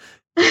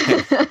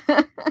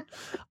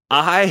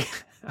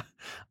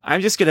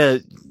 I'm just going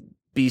to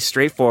be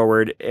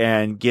straightforward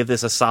and give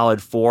this a solid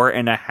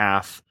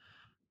 4.5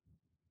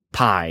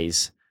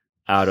 pies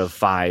out of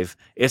 5.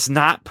 It's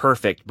not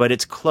perfect, but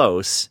it's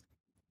close.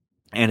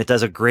 And it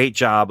does a great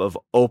job of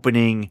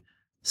opening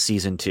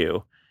season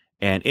 2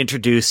 and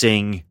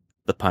introducing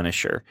the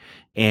Punisher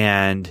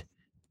and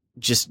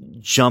just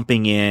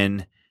jumping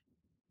in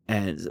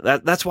And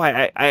that's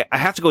why I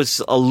have to go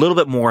a little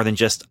bit more than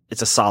just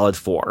it's a solid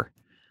 4,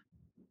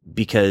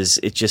 because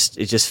it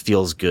just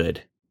feels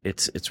good.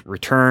 It's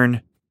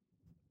return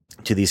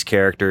to these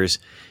characters,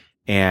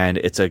 and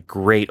it's a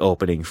great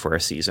opening for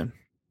a season.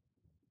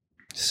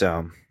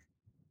 So,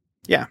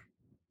 yeah.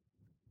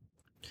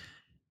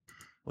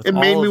 It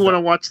made me want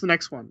to watch the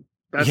next one.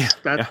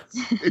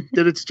 It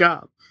did its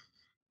job.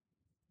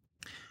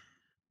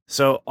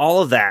 So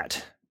all of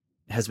that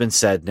has been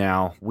said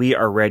now. We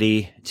are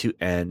ready to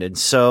end. And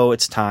so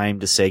it's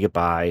time to say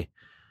goodbye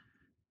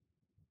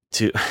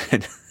to...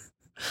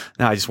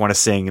 Now I just want to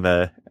sing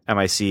the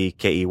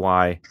MICKEY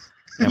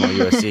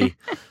MOUSE.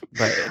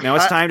 But now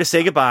it's time to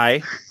say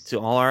goodbye to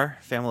all our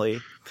family.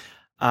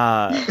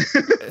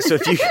 So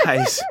if you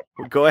guys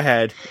would go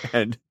ahead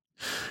and,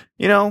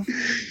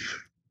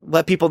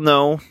 let people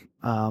know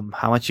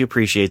how much you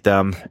appreciate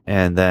them,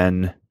 and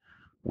then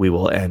we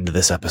will end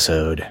this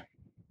episode.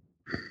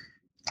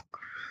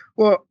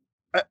 Well,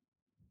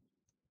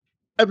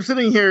 I'm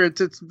sitting here.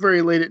 It's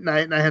very late at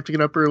night, and I have to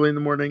get up early in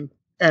the morning.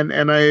 And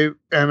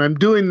I'm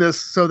doing this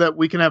so that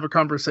we can have a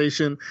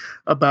conversation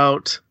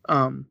about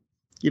the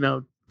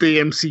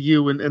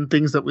MCU and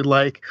things that we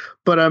like.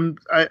 But I'm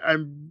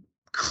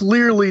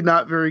clearly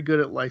not very good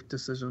at life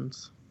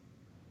decisions.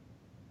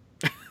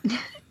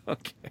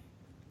 Okay.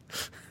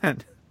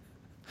 And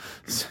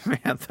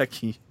Samantha,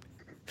 can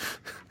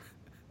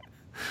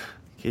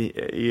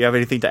you have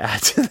anything to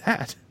add to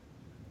that?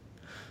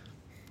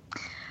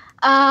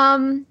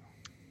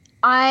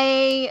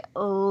 I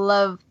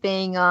love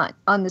being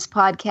on this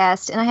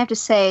podcast, and I have to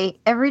say,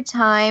 every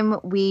time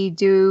we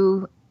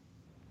do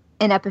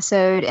an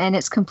episode and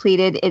it's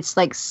completed, it's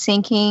like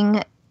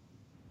sinking,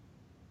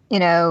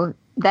 that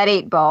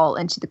 8-ball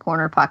into the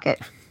corner pocket.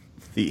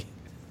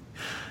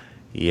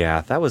 Yeah,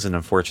 that was an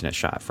unfortunate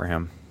shot for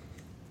him.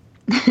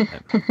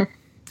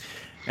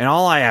 And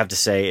all I have to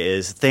say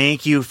is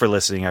thank you for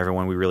listening,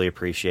 everyone. We really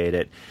appreciate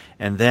it.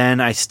 And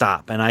then I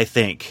stop and I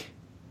think,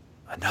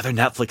 another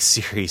Netflix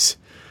series.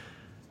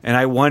 And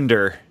I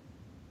wonder,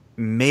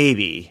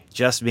 maybe,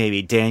 just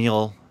maybe,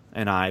 Daniel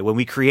and I, when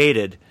we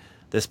created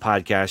this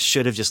podcast,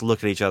 should have just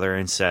looked at each other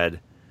and said,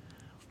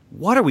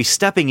 what are we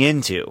stepping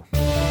into?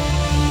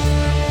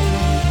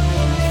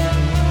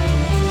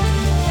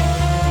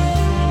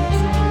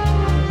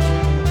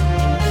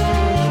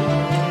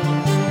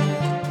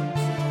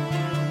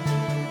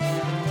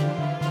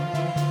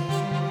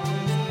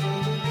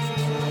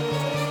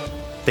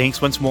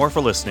 Thanks once more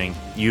for listening.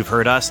 You've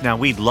heard us. Now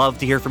we'd love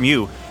to hear from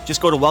you.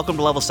 Just go to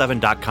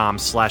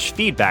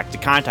welcometolevel7.com/feedback to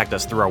contact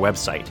us through our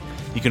website.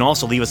 You can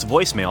also leave us a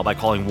voicemail by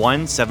calling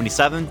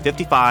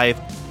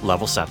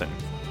 1-77-55-level-7.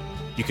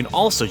 You can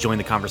also join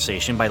the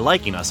conversation by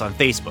liking us on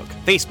Facebook,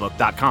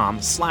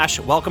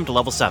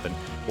 facebook.com/welcometolevel7,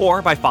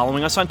 or by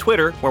following us on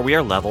Twitter, where we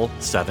are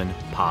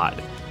Level7Pod.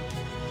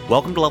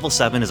 Welcome to Level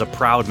 7 is a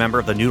proud member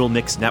of the Noodle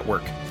Mix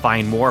Network.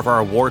 Find more of our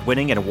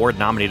award-winning and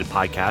award-nominated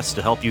podcasts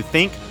to help you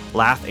think,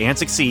 laugh, and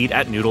succeed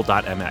at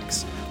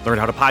noodle.mx. Learn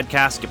how to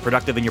podcast, get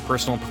productive in your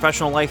personal and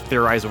professional life,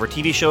 theorize over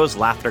TV shows,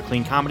 laugh at our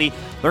clean comedy,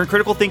 learn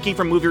critical thinking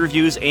from movie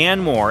reviews,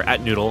 and more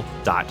at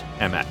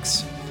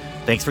noodle.mx.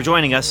 Thanks for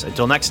joining us.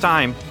 Until next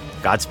time,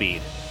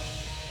 Godspeed.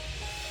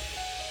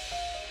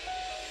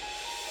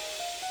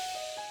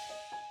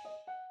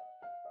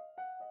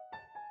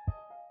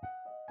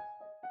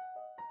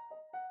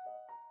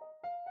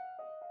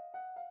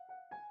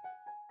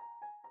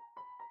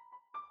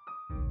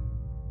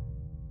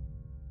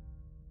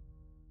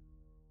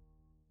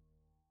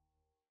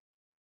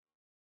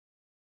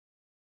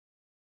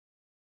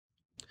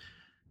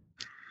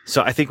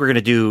 So I think we're going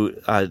to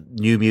do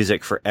new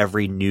music for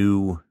every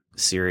new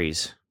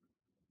series.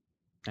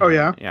 Oh,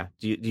 yeah? Yeah.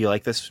 Do you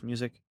like this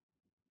music?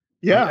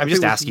 Yeah. I'm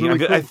just asking. Really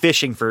cool. I'm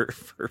fishing for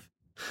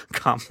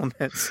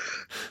compliments.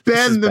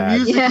 Ben, the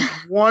music is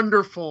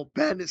wonderful.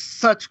 Ben, it's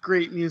such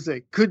great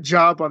music. Good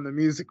job on the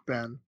music,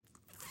 Ben.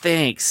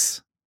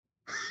 Thanks.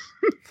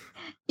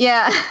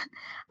 Yeah.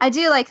 I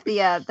do like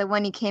the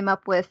one you came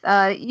up with.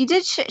 You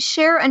did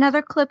share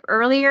another clip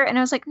earlier, and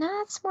I was like, "No,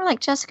 it's more like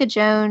Jessica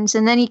Jones."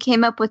 And then you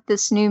came up with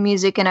this new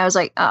music, and I was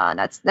like, "Oh,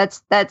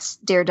 that's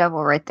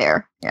Daredevil right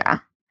there." Yeah.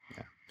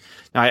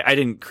 Now, I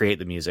didn't create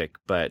the music,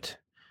 but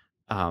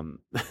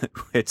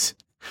it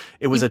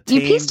was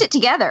obtained. You pieced it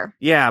together.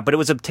 Yeah, but it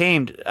was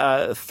obtained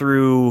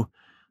through.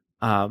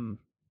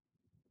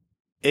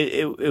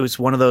 It was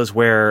one of those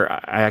where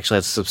I actually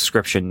have a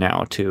subscription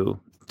now to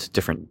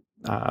different.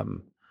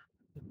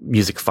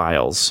 Music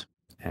files,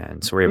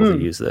 and so we're able to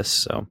use this,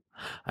 so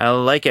I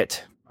like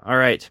it. All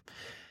right,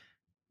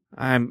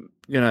 I'm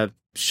gonna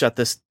shut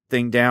this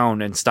thing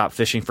down and stop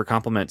fishing for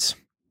compliments.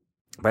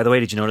 By the way,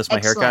 did you notice my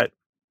haircut?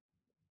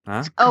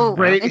 Huh? Oh,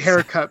 great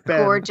haircut,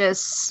 Ben.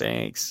 Gorgeous.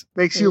 Thanks.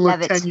 Makes you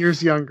look 10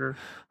 years younger.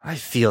 I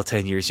feel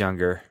 10 years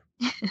younger.